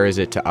unfair is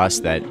it to us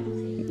that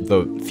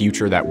the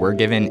future that we're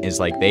given is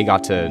they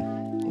got to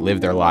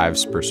live their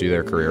lives, pursue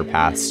their career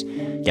paths,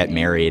 get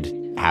married,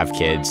 have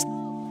kids,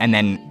 and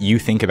then you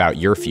think about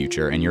your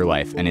future and your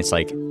life, and it's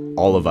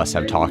all of us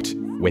have talked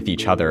with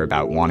each other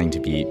about wanting to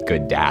be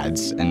good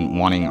dads and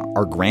wanting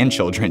our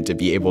grandchildren to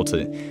be able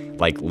to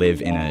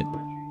live in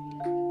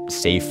a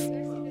safe,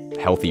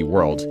 healthy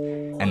world.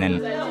 And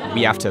then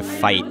we have to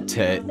fight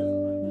to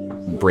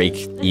break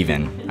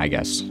even, I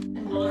guess.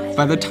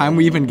 By the time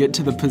we even get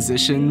to the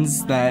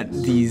positions that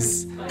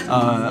these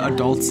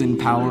adults in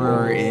power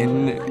are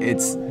in,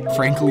 it's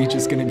frankly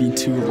just going to be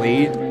too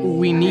late.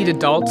 We need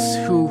adults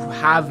who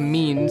have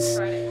means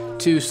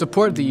to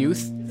support the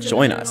youth.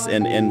 Join us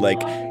and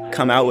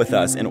come out with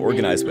us and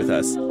organize with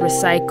us.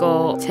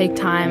 Recycle, take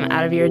time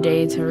out of your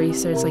day to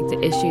research the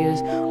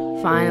issues.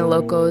 Find a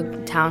local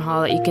town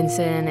hall that you can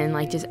sit in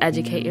and just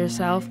educate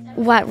yourself.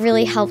 What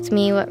really helped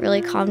me, what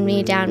really calmed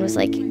me down was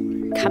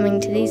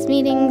coming to these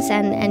meetings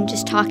and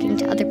just talking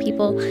to other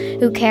people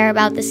who care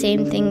about the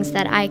same things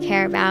that I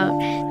care about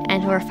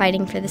and who are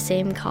fighting for the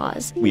same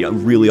cause. We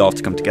really all have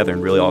to come together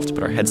and really all have to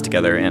put our heads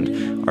together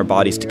and our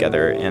bodies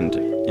together and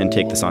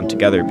take this on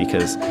together,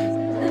 because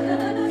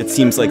it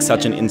seems like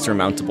such an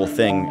insurmountable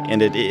thing,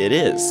 and it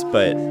is,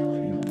 but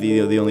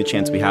the only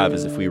chance we have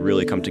is if we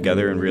really come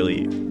together and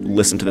really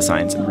listen to the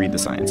science and read the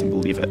science and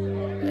believe it.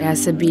 It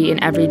has to be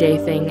an everyday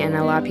thing, and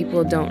a lot of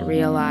people don't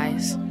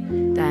realize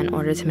that in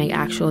order to make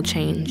actual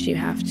change, you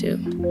have to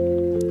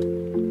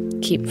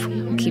keep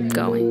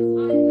going.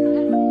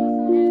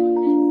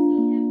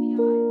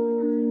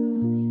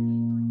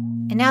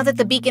 And now that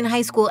the Beacon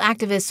High School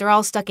activists are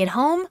all stuck at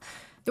home,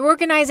 they're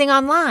organizing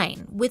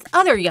online with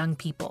other young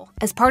people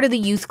as part of the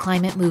youth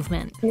climate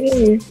movement.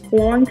 Hey,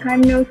 long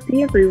time no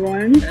see,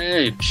 everyone.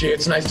 Hey,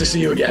 it's nice to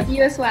see you again.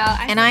 You as well.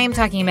 And I am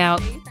talking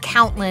about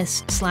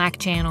countless Slack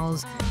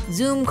channels,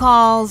 Zoom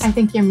calls. I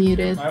think you're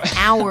muted.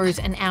 Hours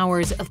and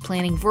hours of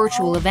planning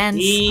virtual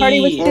events. Party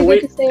was too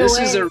good to stay this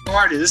away. Is a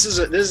party. This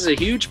is a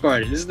huge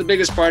party. This is the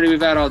biggest party we've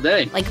had all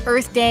day. Like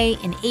Earth Day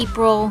in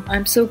April.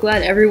 I'm so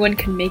glad everyone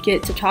can make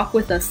it to talk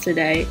with us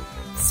today.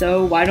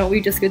 So why don't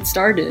we just get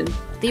started?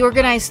 They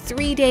organized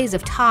 3 days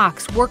of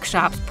talks,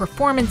 workshops,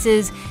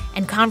 performances,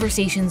 and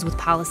conversations with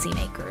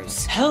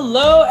policymakers.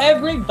 Hello,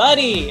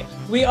 everybody!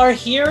 We are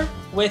here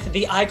with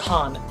the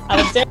icon,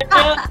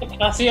 Alexandria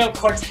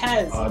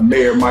Ocasio-Cortez.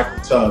 Mayor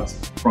Michael Tubbs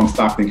from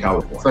Stockton,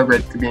 California. So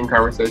great to be in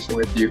conversation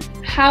with you.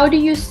 How do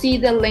you see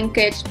the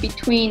linkage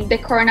between the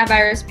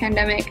coronavirus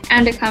pandemic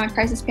and the climate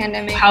crisis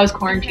pandemic? How has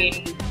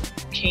quarantine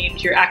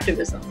changed your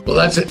activism? Well,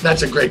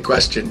 that's a great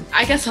question.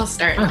 I guess I'll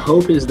start. My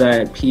hope is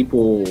that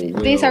people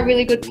These are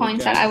really good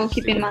points that I will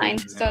keep in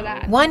mind so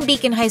that... One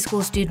Beacon High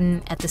School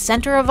student at the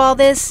center of all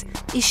this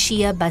is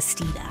Shia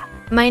Bastida.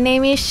 My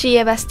name is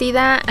Shia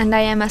Bastida, and I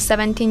am a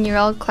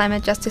 17-year-old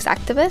climate justice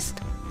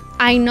activist.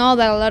 I know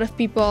that a lot of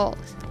people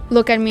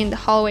look at me in the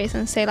hallways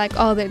and say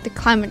oh, they're the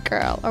climate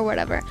girl or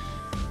whatever.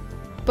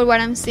 But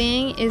what I'm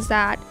seeing is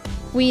that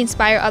we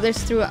inspire others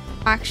through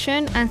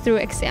action and through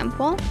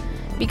example,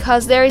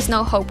 because there is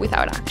no hope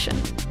without action.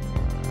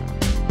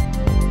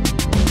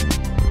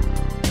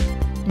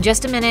 In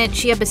just a minute,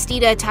 Shia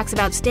Bastida talks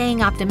about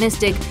staying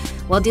optimistic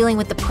while dealing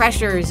with the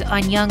pressures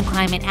on young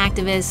climate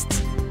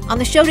activists. On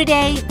the show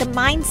today, the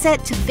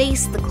mindset to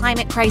face the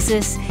climate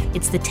crisis.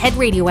 It's the TED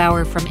Radio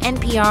Hour from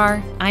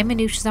NPR. I'm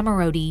Manoush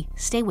Zomorodi.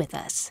 Stay with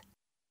us.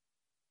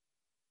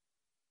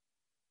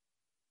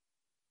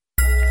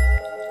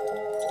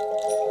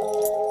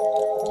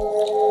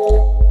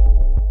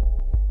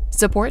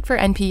 Support for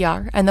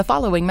NPR and the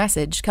following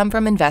message come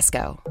from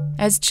Invesco.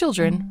 As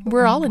children,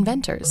 we're all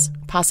inventors.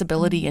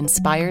 Possibility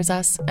inspires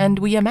us, and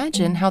we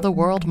imagine how the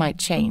world might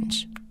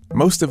change.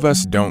 Most of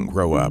us don't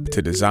grow up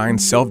to design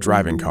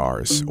self-driving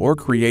cars or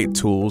create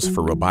tools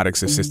for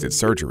robotics-assisted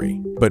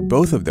surgery. But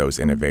both of those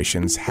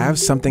innovations have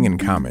something in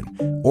common: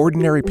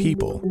 ordinary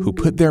people who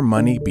put their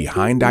money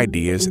behind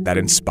ideas that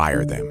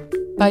inspire them.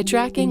 By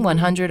tracking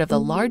 100 of the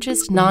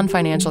largest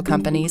non-financial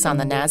companies on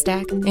the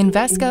NASDAQ,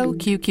 Invesco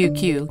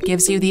QQQ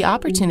gives you the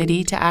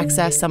opportunity to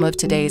access some of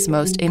today's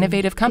most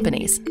innovative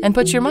companies and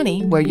put your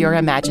money where your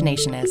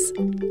imagination is.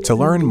 To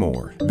learn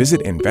more, visit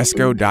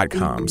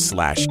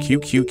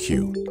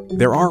Invesco.com/QQQ.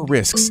 There are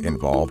risks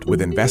involved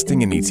with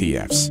investing in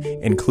ETFs,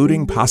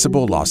 including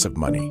possible loss of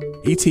money.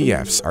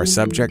 ETFs are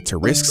subject to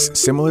risks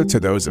similar to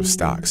those of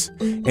stocks.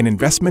 An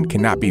investment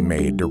cannot be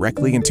made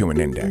directly into an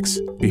index.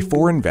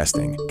 Before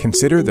investing,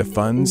 consider the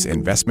fund's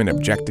investment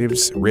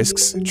objectives,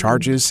 risks,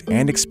 charges,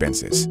 and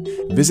expenses.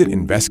 Visit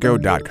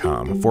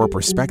Invesco.com for a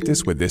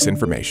prospectus with this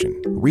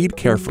information. Read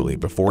carefully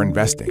before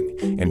investing.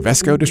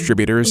 Invesco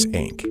Distributors,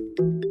 Inc.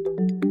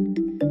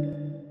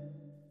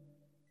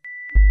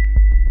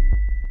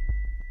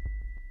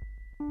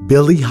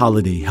 Billie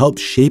Holiday helped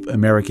shape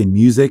American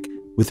music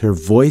with her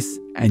voice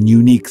and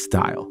unique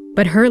style.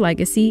 But her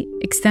legacy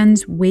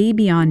extends way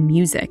beyond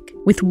music,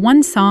 with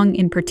one song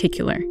in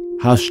particular.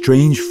 How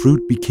Strange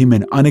Fruit became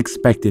an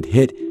unexpected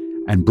hit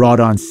and brought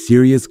on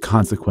serious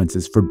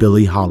consequences for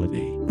Billie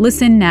Holiday.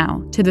 Listen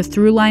now to the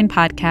Throughline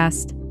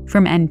podcast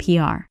from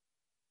NPR.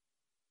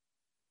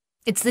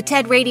 It's the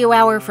TED Radio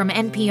Hour from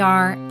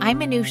NPR. I'm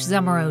Manoush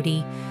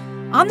Zomorodi.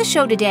 On the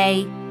show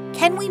today,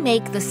 can we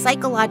make the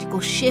psychological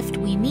shift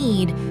we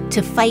need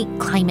to fight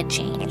climate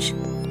change?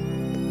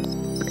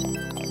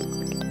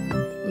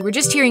 We were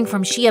just hearing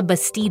from Shia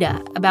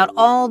Bastida about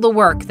all the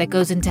work that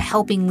goes into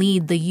helping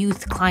lead the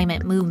youth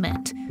climate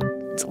movement.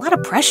 It's a lot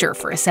of pressure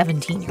for a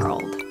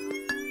 17-year-old.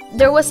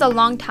 There was a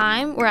long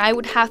time where I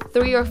would have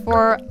 3 or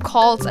 4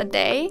 calls a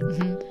day,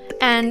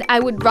 and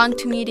I would run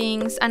to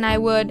meetings, and I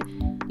would,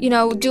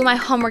 do my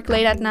homework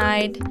late at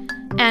night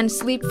and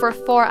sleep for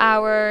 4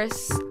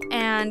 hours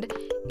and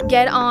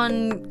get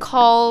on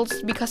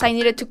calls because I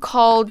needed to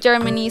call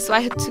Germany, so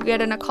I had to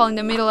get on a call in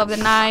the middle of the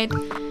night.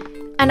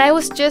 And I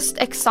was just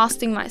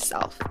exhausting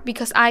myself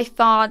because I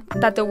thought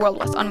that the world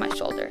was on my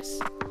shoulders.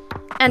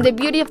 And the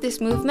beauty of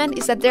this movement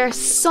is that there are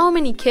so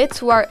many kids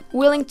who are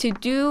willing to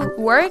do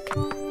work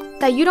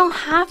that you don't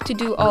have to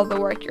do all the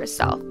work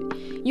yourself.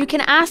 You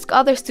can ask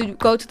others to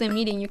go to the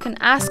meeting. You can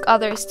ask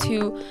others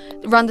to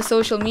run the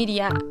social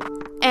media.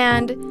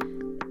 And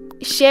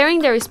sharing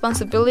the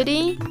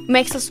responsibility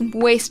makes us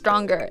way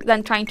stronger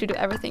than trying to do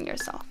everything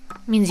yourself.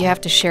 Means you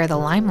have to share the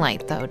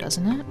limelight, though,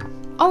 doesn't it?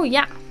 Oh,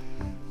 yeah.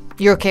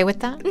 You're okay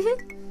with that?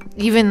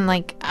 Even,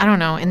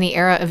 in the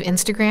era of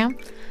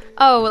Instagram?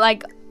 Oh,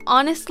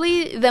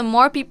 honestly, the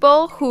more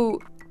people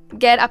who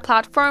get a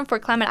platform for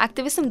climate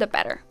activism, the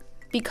better.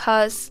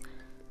 Because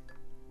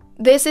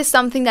this is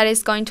something that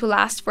is going to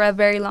last for a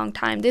very long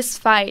time. This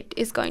fight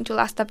is going to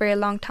last a very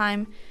long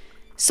time.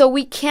 So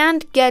we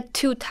can't get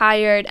too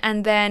tired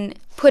and then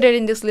put it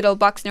in this little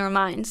box in our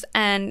minds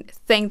and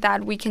think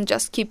that we can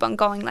just keep on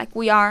going like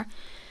we are.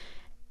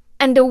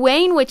 And the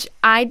way in which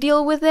I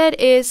deal with it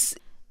is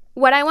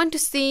what I want to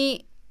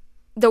see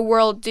the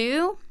world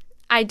do,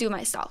 I do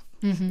myself.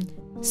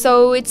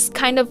 So it's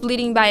kind of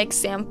leading by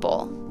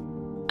example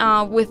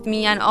with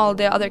me and all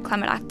the other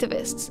climate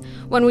activists.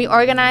 When we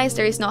organize,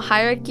 there is no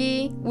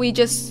hierarchy. We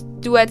just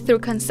do it through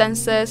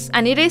consensus.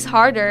 And it is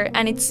harder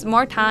and it's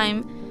more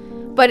time.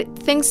 But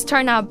things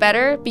turn out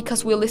better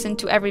because we listen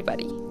to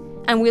everybody.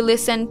 And we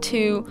listen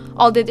to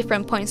all the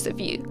different points of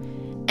view.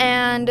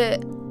 And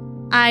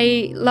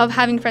I love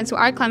having friends who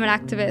are climate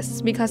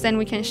activists because then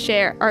we can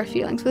share our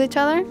feelings with each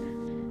other.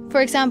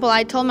 For example,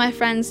 I told my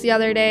friends the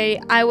other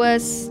day I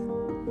was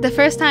the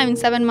first time in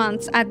 7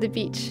 months at the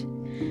beach.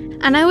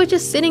 And I was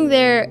just sitting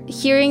there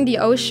hearing the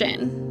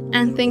ocean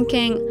and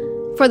thinking,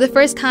 for the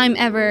first time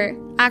ever,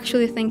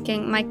 actually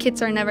thinking my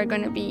kids are never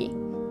going to be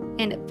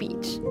in a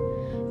beach.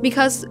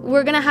 Because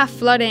we're going to have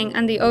flooding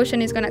and the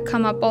ocean is going to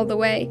come up all the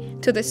way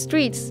to the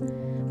streets.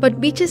 But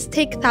beaches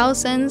take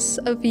thousands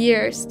of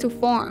years to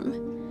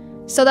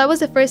form. So that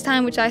was the first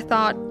time which I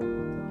thought,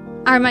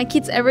 are my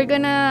kids ever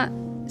going to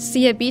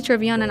see a beach or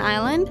be on an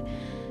island?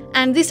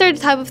 And these are the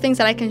type of things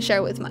that I can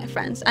share with my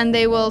friends. And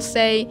they will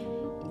say,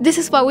 this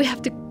is why we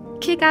have to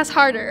kick ass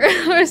harder.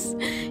 This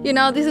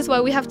is why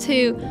we have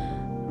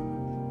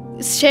to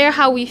share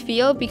how we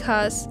feel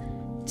because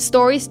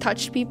stories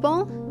touch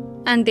people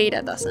and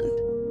data doesn't.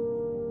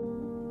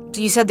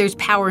 So you said there's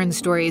power in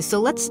stories. So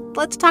let's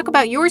talk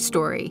about your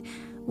story.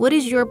 What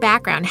is your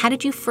background? How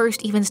did you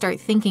first even start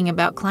thinking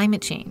about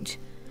climate change?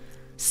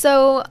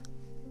 So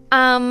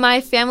my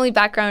family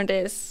background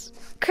is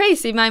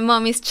crazy. My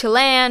mom is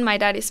Chilean, my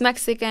dad is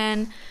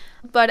Mexican,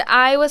 but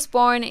I was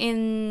born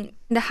in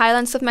the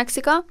highlands of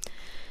Mexico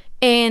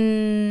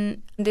in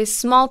this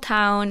small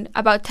town,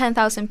 about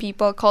 10,000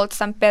 people, called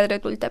San Pedro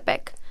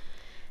Tultepec.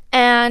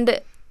 And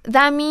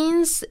that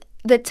means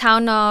the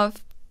town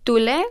of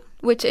tule,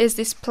 which is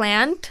this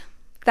plant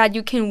that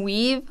you can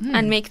weave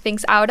and make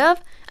things out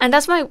of. And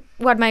that's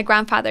what my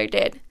grandfather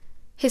did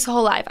his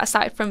whole life,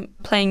 aside from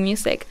playing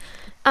music.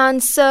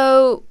 And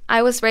so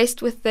I was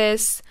raised with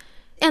this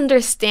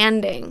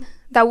understanding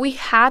that we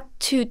had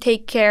to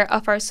take care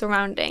of our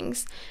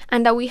surroundings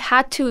and that we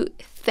had to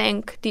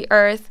thank the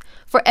earth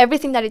for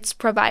everything that it's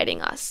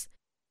providing us.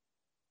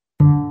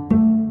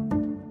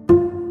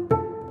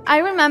 I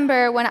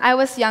remember when I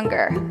was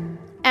younger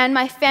and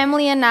my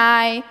family and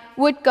I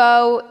would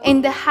go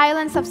in the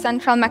highlands of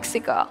central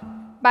Mexico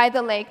by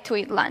the lake to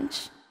eat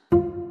lunch.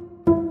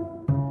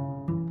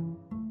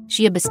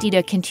 Shia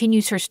Bastida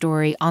continues her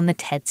story on the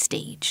TED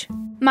stage.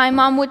 My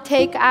mom would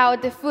take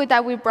out the food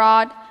that we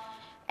brought,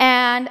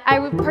 and I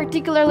would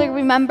particularly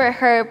remember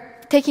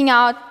her taking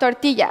out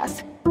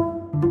tortillas.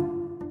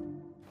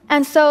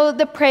 And so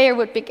the prayer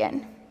would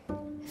begin.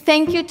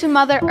 Thank you to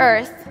Mother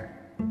Earth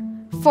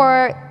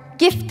for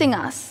gifting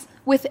us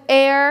with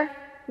air,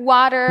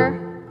 water,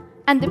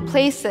 and the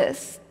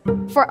places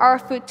for our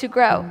food to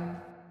grow.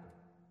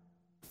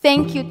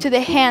 Thank you to the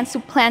hands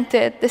who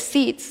planted the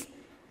seeds.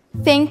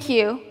 Thank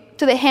you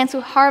to the hands who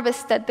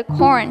harvested the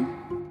corn.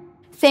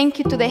 Thank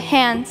you to the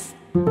hands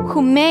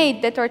who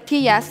made the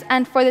tortillas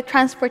and for the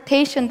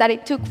transportation that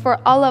it took for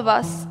all of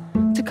us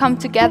to come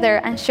together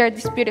and share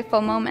this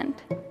beautiful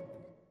moment.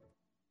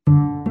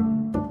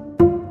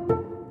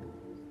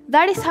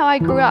 That is how I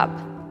grew up.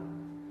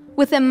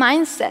 with a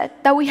mindset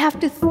that we have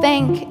to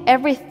thank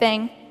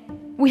everything.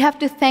 We have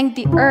to thank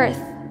the earth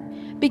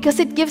because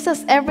it gives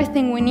us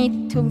everything we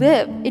need to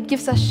live. It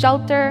gives us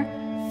shelter,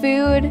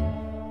 food,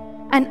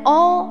 and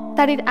all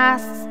that it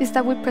asks is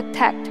that we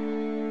protect.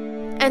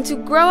 And to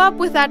grow up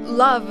with that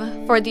love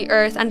for the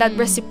earth and that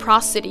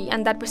reciprocity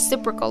and that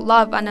reciprocal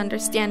love and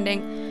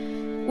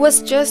understanding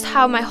was just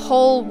how my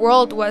whole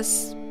world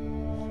was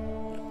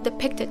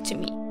depicted to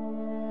me.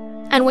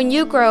 And when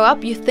you grow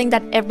up, you think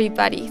that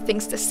everybody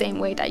thinks the same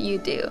way that you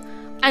do.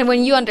 And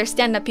when you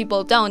understand that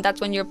people don't, that's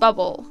when your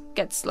bubble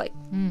gets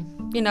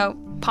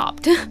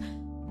popped.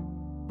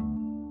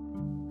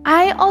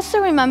 I also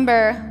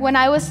remember when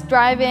I was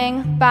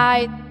driving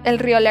by El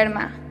Río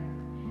Lerma.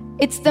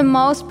 It's the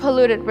most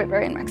polluted river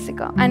in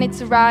Mexico, and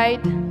it's right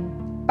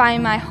by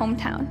my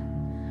hometown.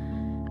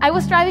 I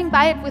was driving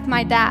by it with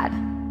my dad,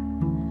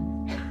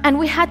 and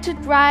we had to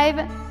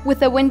drive with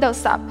the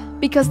windows up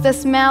because the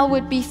smell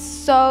would be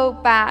so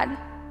bad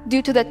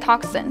due to the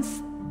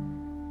toxins.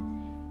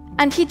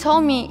 And he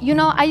told me,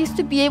 I used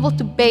to be able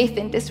to bathe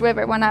in this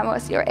river when I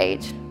was your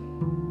age.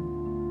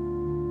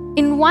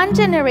 In one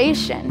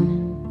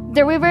generation,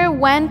 the river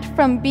went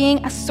from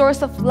being a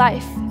source of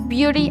life,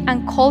 beauty,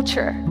 and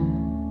culture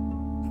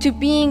to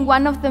being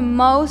one of the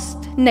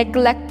most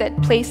neglected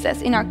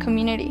places in our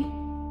community.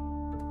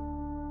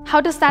 How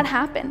does that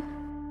happen?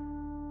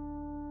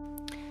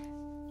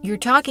 You're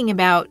talking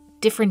about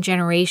different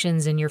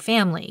generations in your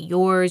family,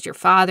 yours, your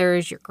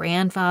father's, your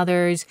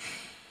grandfather's.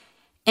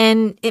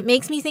 And it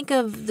makes me think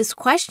of this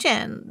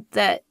question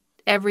that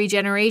every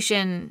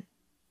generation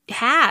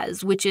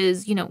has, which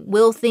is,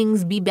 will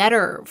things be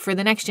better for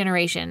the next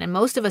generation? And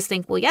most of us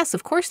think, well, yes,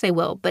 of course they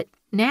will. But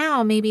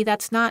now maybe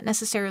that's not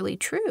necessarily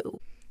true.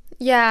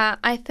 Yeah,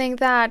 I think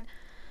that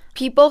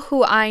people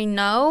who I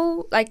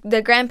know, like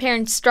the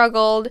grandparents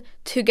struggled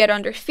to get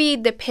on their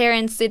feet, the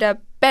parents did a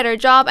better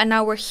job, and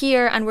now we're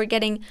here and we're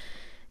getting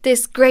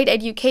this great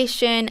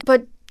education.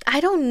 But I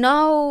don't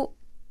know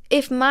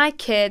if my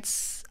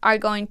kids are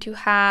going to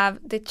have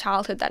the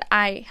childhood that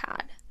I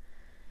had.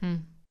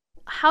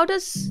 How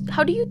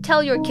do you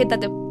tell your kid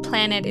that the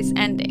planet is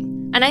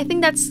ending? And I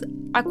think that's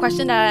a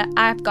question that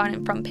I've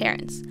gotten from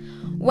parents.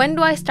 When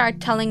do I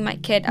start telling my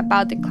kid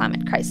about the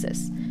climate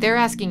crisis? They're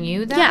asking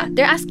you that? Yeah,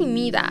 they're asking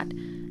me that,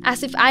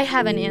 as if I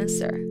have an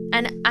answer.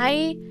 And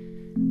I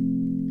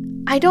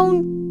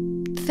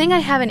don't think I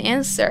have an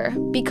answer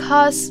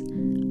because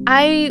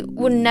I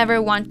would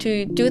never want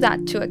to do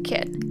that to a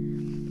kid.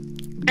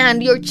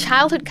 And your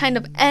childhood kind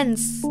of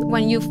ends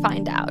when you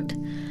find out,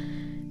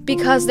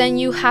 because then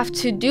you have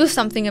to do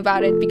something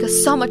about it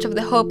because so much of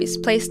the hope is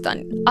placed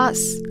on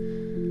us.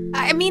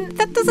 I mean,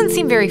 that doesn't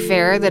seem very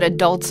fair that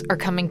adults are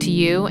coming to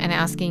you and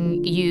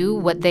asking you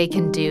what they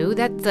can do.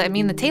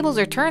 The tables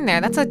are turned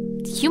there. That's a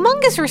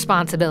humongous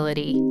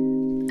responsibility.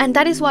 And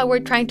that is why we're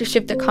trying to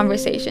shift the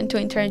conversation to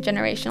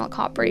intergenerational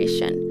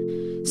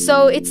cooperation.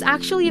 So it's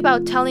actually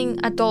about telling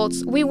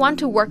adults, we want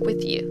to work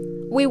with you.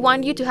 We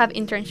want you to have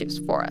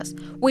internships for us.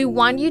 We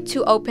want you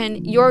to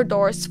open your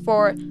doors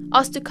for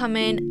us to come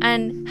in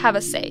and have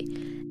a say.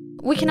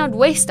 We cannot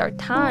waste our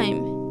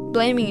time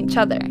blaming each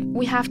other.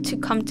 We have to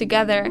come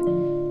together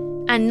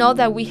and know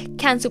that we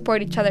can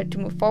support each other to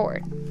move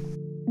forward.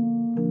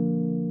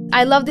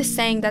 I love this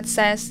saying that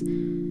says,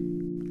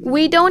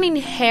 we don't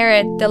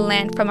inherit the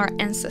land from our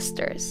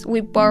ancestors.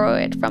 We borrow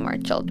it from our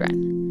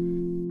children.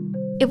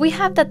 If we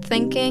have that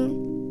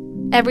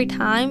thinking every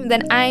time,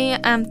 then I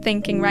am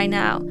thinking right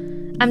now,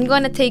 I'm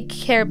going to take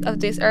care of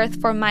this earth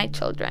for my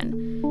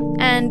children.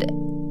 And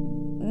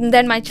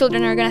then my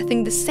children are going to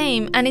think the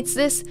same. And it's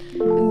this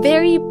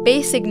very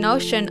basic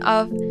notion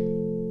of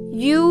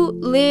you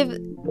live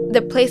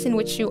the place in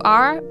which you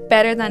are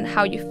better than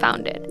how you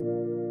found it.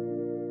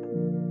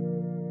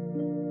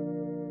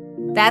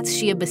 That's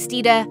Shia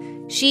Bastida.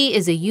 She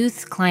is a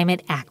youth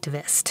climate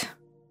activist.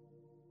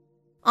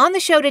 On the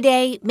show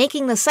today,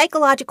 making the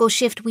psychological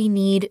shift we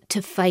need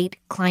to fight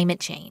climate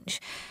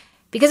change.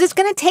 Because it's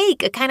going to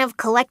take a kind of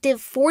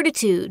collective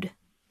fortitude.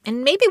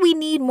 And maybe we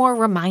need more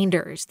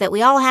reminders that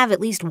we all have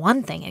at least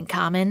one thing in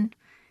common: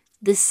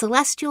 this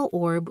celestial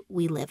orb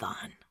we live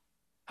on.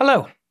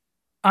 Hello.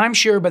 I'm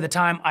sure by the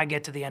time I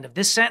get to the end of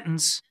this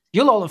sentence,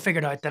 you'll all have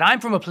figured out that I'm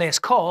from a place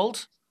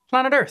called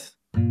Planet Earth.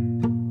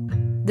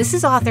 This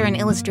is author and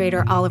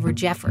illustrator Oliver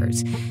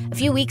Jeffers. A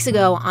few weeks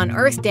ago on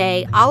Earth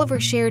Day, Oliver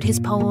shared his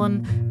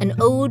poem, An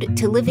Ode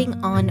to Living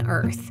on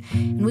Earth.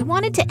 And we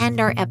wanted to end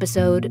our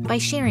episode by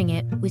sharing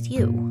it with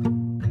you.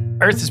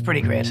 Earth is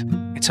pretty great.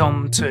 It's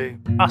home to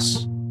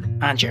us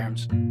and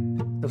germs.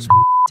 Those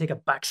take a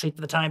backseat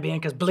for the time being,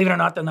 because believe it or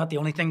not, they're not the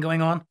only thing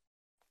going on.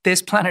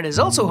 This planet is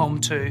also home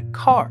to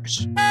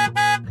cars,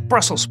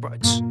 Brussels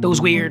sprouts,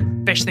 those weird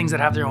fish things that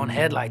have their own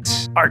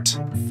headlights, art,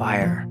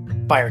 fire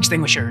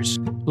extinguishers,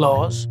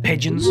 laws,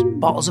 pigeons,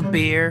 bottles of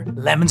beer,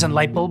 lemons and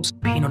light bulbs,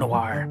 Pinot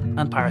Noir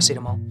and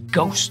paracetamol,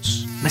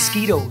 ghosts,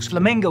 mosquitoes,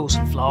 flamingos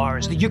and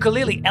flowers, the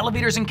ukulele,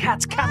 elevators and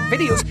cats, cat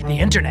videos, the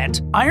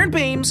internet, iron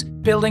beams,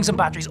 buildings and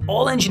batteries,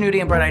 all ingenuity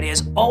and bright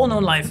ideas, all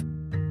known life,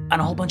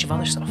 and a whole bunch of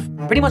other stuff.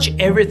 Pretty much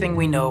everything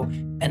we know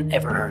and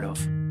ever heard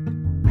of.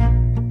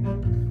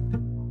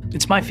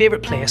 It's my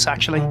favourite place,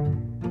 actually.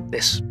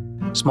 This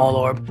small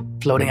orb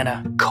floating in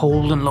a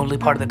cold and lonely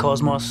part of the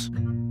cosmos.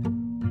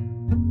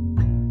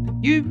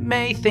 You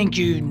may think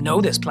you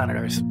know this planet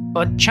Earth,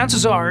 but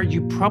chances are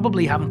you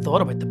probably haven't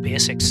thought about the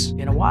basics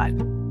in a while.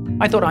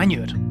 I thought I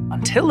knew it.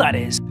 Until that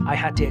is, I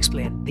had to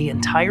explain the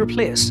entire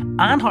place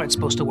and how it's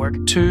supposed to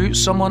work to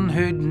someone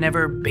who'd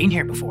never been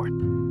here before.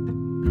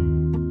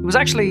 It was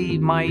actually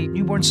my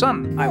newborn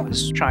son I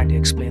was trying to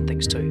explain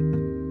things to.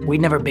 We'd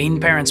never been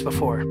parents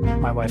before,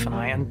 my wife and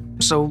I,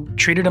 and so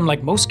treated him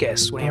like most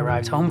guests when he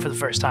arrived home for the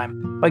first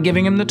time by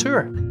giving him the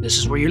tour. This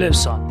is where you live,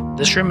 son.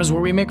 This room is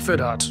where we make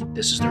food at.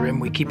 This is the room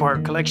we keep our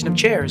collection of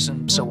chairs,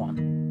 and so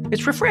on.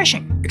 It's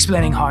refreshing,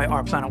 explaining how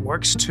our planet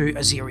works to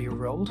a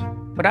 0-year-old.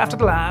 But after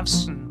the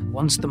laughs, and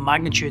once the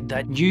magnitude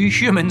that you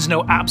humans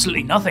know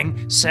absolutely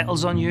nothing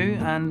settles on you,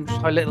 and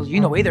how little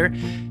you know either,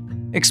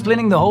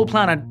 explaining the whole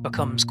planet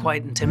becomes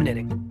quite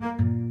intimidating.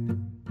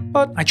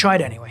 But I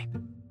tried anyway.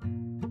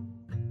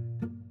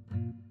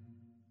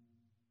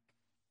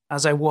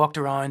 As I walked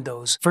around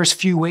those first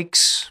few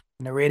weeks,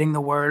 narrating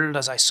the world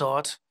as I saw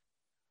it,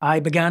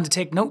 I began to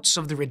take notes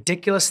of the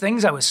ridiculous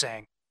things I was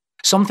saying.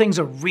 Some things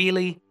are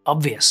really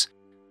obvious,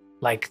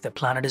 like the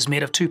planet is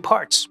made of 2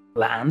 parts,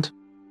 land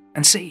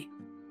and sea.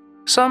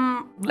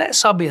 Some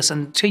less obvious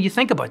until you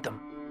think about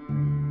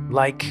them,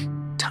 like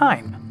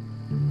time.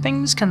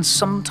 Things can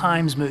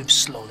sometimes move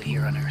slowly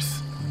here on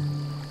Earth,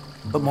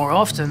 but more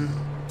often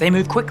they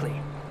move quickly.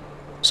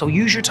 So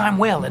use your time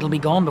well, it'll be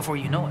gone before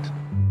you know it.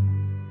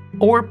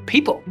 Or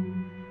people.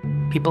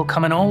 People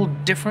come in all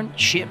different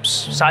shapes,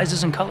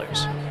 sizes and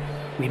colours.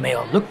 We may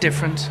all look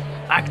different,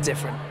 act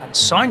different, and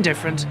sound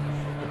different,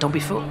 but don't be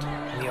fooled.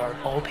 We are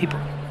all people.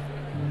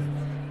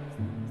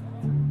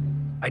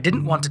 I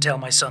didn't want to tell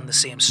my son the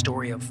same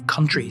story of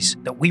countries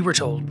that we were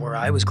told where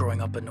I was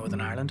growing up in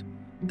Northern Ireland,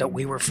 that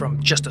we were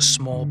from just a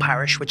small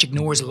parish which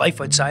ignores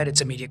life outside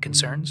its immediate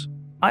concerns.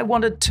 I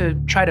wanted to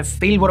try to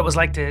feel what it was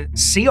like to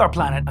see our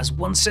planet as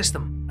one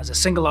system, as a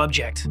single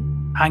object,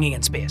 hanging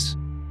in space.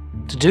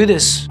 To do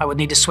this, I would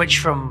need to switch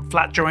from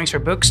flat drawings for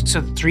books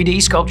to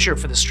 3D sculpture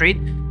for the street,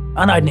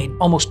 and I'd need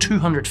almost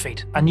 200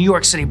 feet, a New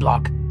York City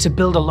block, to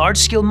build a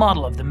large-scale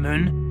model of the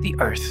moon, the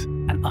Earth,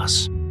 and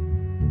us.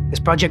 This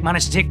project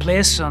managed to take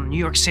place on New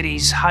York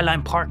City's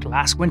Highline Park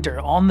last winter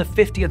on the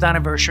 50th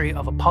anniversary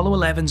of Apollo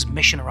 11's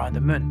mission around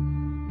the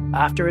moon.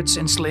 After its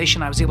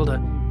installation, I was able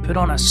to put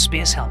on a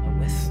space helmet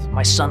with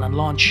my son and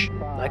launch,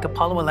 like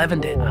Apollo 11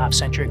 did a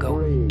half-century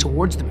ago,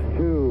 towards the moon.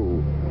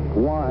 2,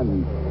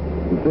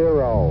 1,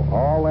 0,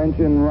 all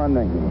engine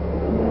running.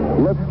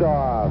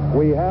 Liftoff.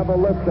 We have a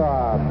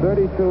liftoff.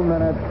 32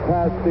 minutes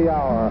past the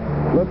hour.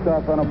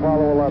 Liftoff on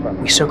Apollo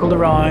 11. We circled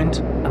around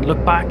and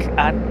looked back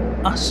at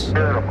us.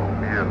 Beautiful,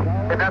 beautiful.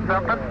 Isn't that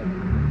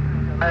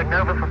something?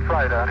 Magnificent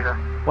sight out here.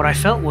 What I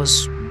felt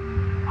was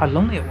how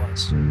lonely it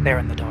was there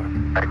in the dark.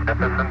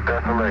 Magnificent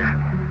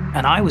desolation.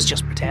 And I was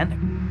just pretending.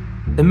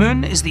 The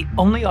moon is the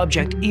only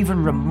object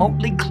even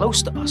remotely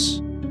close to us.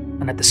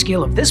 And at the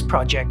scale of this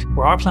project,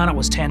 where our planet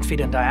was 10 feet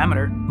in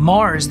diameter,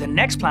 Mars, the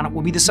next planet,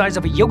 will be the size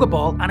of a yoga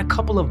ball and a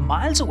couple of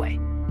miles away.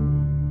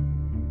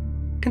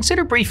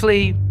 Consider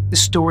briefly the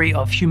story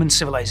of human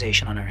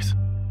civilization on Earth.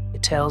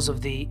 It tells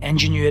of the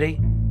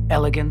ingenuity,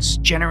 elegance,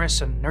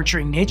 generous and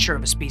nurturing nature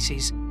of a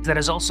species that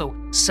is also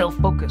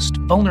self-focused,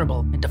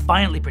 vulnerable and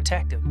defiantly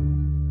protective.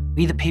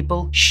 We the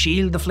people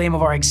shield the flame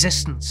of our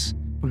existence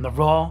from the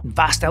raw and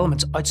vast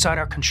elements outside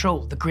our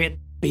control, the great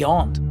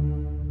beyond.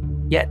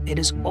 Yet it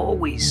is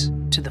always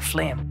to the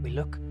flame we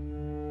look.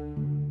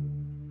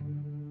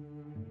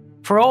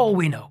 For all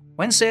we know,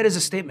 when said as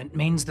a statement,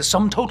 means the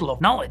sum total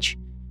of knowledge.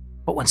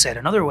 But when said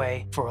another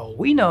way, for all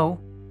we know,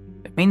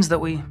 it means that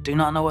we do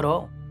not know at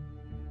all.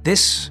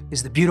 This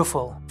is the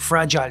beautiful,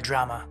 fragile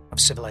drama of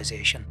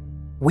civilization.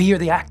 We are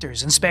the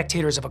actors and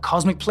spectators of a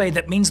cosmic play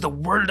that means the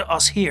world to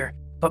us here,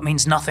 but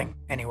means nothing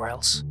anywhere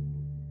else.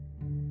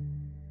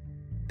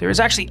 There is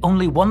actually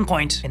only one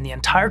point in the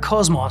entire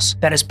cosmos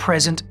that is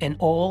present in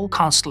all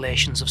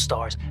constellations of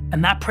stars,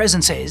 and that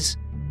presence is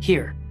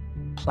here,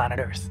 planet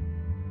Earth.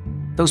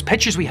 Those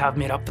pictures we have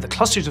made up for the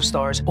clusters of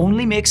stars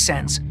only make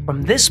sense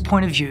from this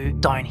point of view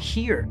down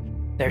here.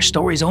 Their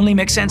stories only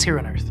make sense here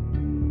on Earth,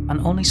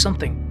 and only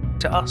something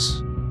to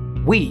us.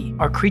 We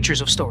are creatures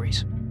of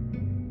stories.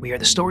 We are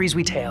the stories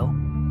we tell.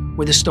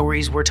 We're the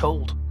stories we're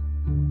told.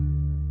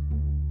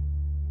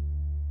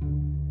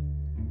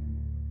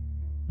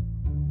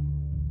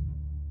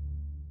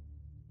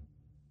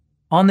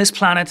 On this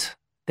planet,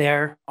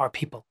 there are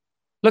people.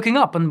 Looking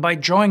up, and by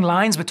drawing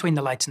lines between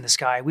the lights in the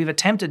sky, we've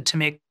attempted to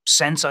make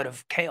sense out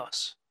of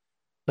chaos.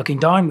 Looking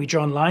down, we've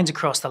drawn lines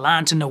across the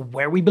land to know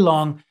where we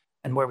belong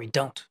and where we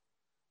don't.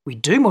 We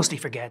do mostly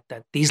forget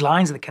that these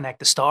lines that connect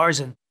the stars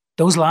and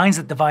those lines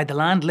that divide the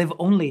land live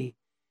only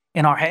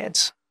in our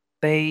heads.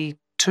 They,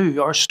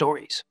 too, are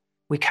stories.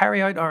 We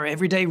carry out our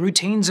everyday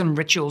routines and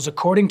rituals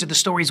according to the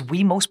stories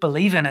we most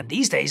believe in, and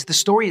these days, the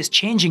story is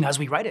changing as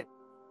we write it.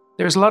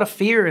 There's a lot of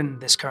fear in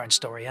this current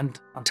story, and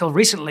until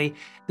recently,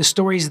 the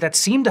stories that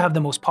seem to have the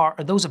most power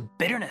are those of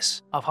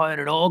bitterness, of how it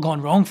had all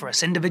gone wrong for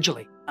us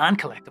individually and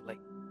collectively.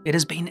 It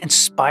has been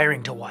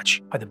inspiring to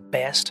watch how the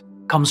best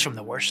comes from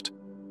the worst.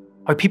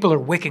 How people are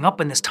waking up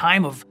in this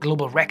time of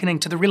global reckoning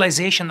to the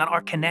realization that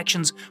our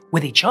connections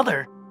with each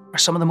other are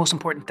some of the most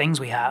important things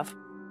we have.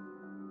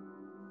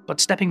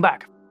 But stepping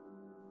back,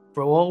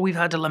 for all we've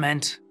had to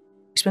lament,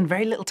 we spend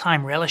very little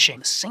time relishing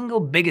the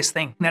single biggest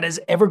thing that has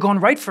ever gone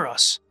right for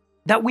us.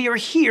 That we are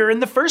here in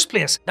the first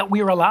place, that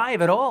we are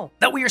alive at all,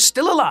 that we are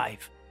still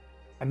alive.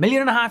 1.5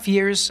 million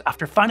years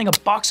after finding a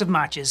box of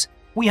matches,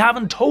 we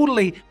haven't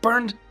totally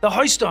burned the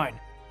house down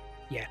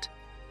yet.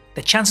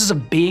 The chances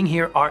of being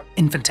here are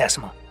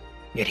infinitesimal.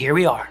 Yet here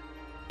we are,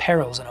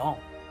 perils and all.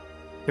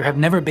 There have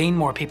never been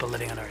more people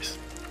living on Earth,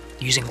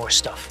 using more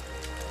stuff.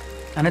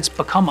 And it's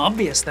become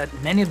obvious that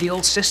many of the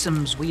old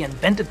systems we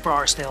invented for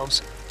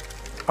ourselves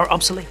are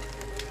obsolete,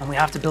 and we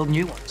have to build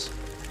new ones.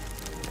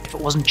 If it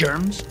wasn't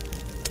germs,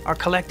 our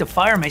collective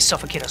fire may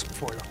suffocate us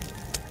before long.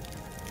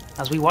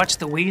 As we watch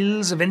the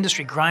wheels of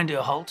industry grind to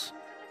a halt,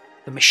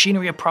 the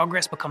machinery of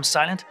progress becomes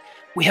silent,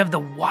 we have the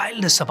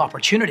wildest of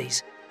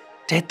opportunities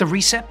to hit the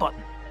reset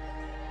button,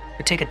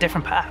 to take a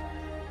different path.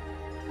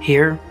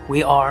 Here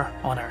we are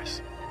on Earth.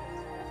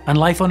 And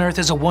life on Earth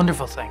is a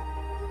wonderful thing.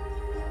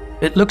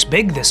 It looks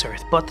big, this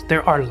Earth, but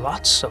there are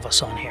lots of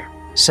us on here.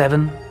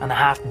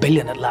 7.5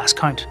 billion at last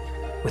count,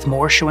 with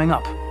more showing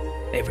up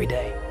every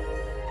day.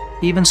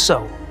 Even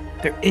so,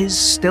 there is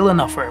still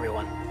enough for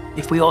everyone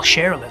if we all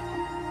share a little.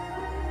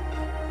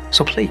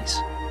 So please,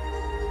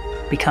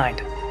 be kind.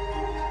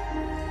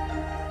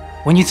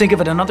 When you think of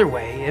it another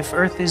way, if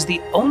Earth is the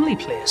only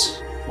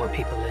place where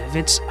people live,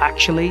 it's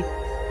actually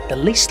the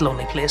least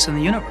lonely place in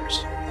the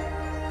universe.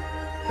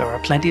 There are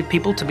plenty of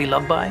people to be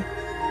loved by,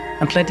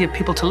 and plenty of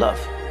people to love.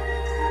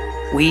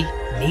 We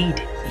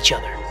need each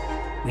other.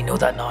 We know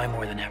that now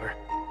more than ever.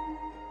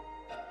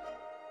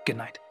 Good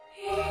night.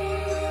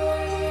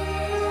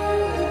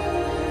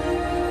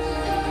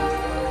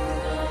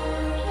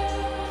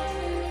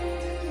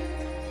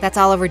 That's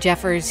Oliver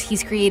Jeffers.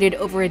 He's created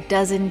over a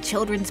dozen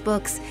children's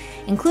books,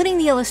 including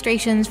the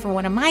illustrations for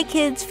one of my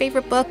kids'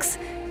 favorite books,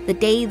 The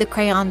Day the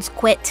Crayons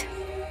Quit.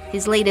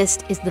 His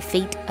latest is The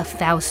Fate of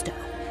Fausto,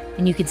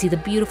 and you can see the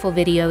beautiful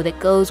video that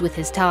goes with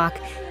his talk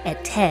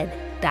at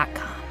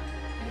TED.com.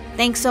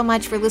 Thanks so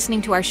much for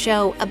listening to our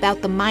show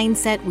about the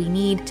mindset we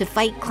need to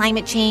fight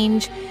climate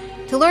change.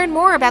 To learn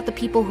more about the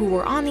people who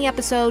were on the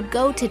episode,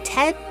 go to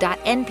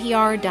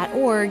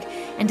ted.npr.org,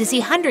 and to see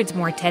hundreds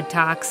more TED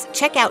Talks,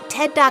 check out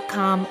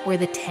TED.com or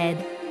the TED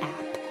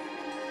app.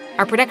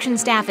 Our production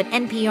staff at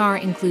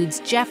NPR includes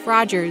Jeff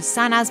Rogers,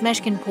 Sanaz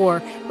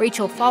Meshkinpour,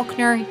 Rachel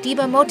Faulkner,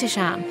 Diba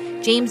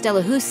Mohtasham, James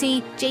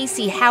Delahousie,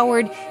 J.C.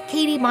 Howard,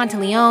 Katie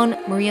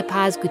Monteleone, Maria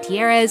Paz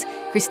Gutierrez,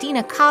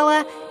 Christina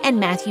Kala, and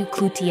Matthew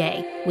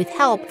Cloutier, with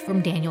help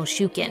from Daniel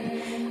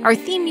Shukin. Our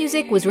theme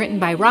music was written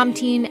by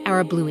Ramtin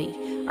Arablouei.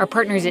 Our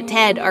partners at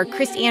TED are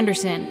Chris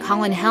Anderson,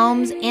 Colin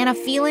Helms, Anna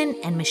Phelan,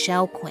 and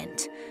Michelle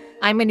Quint.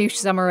 I'm Manoush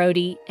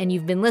Zomorodi, and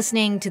you've been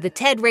listening to the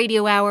TED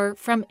Radio Hour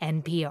from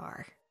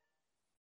NPR.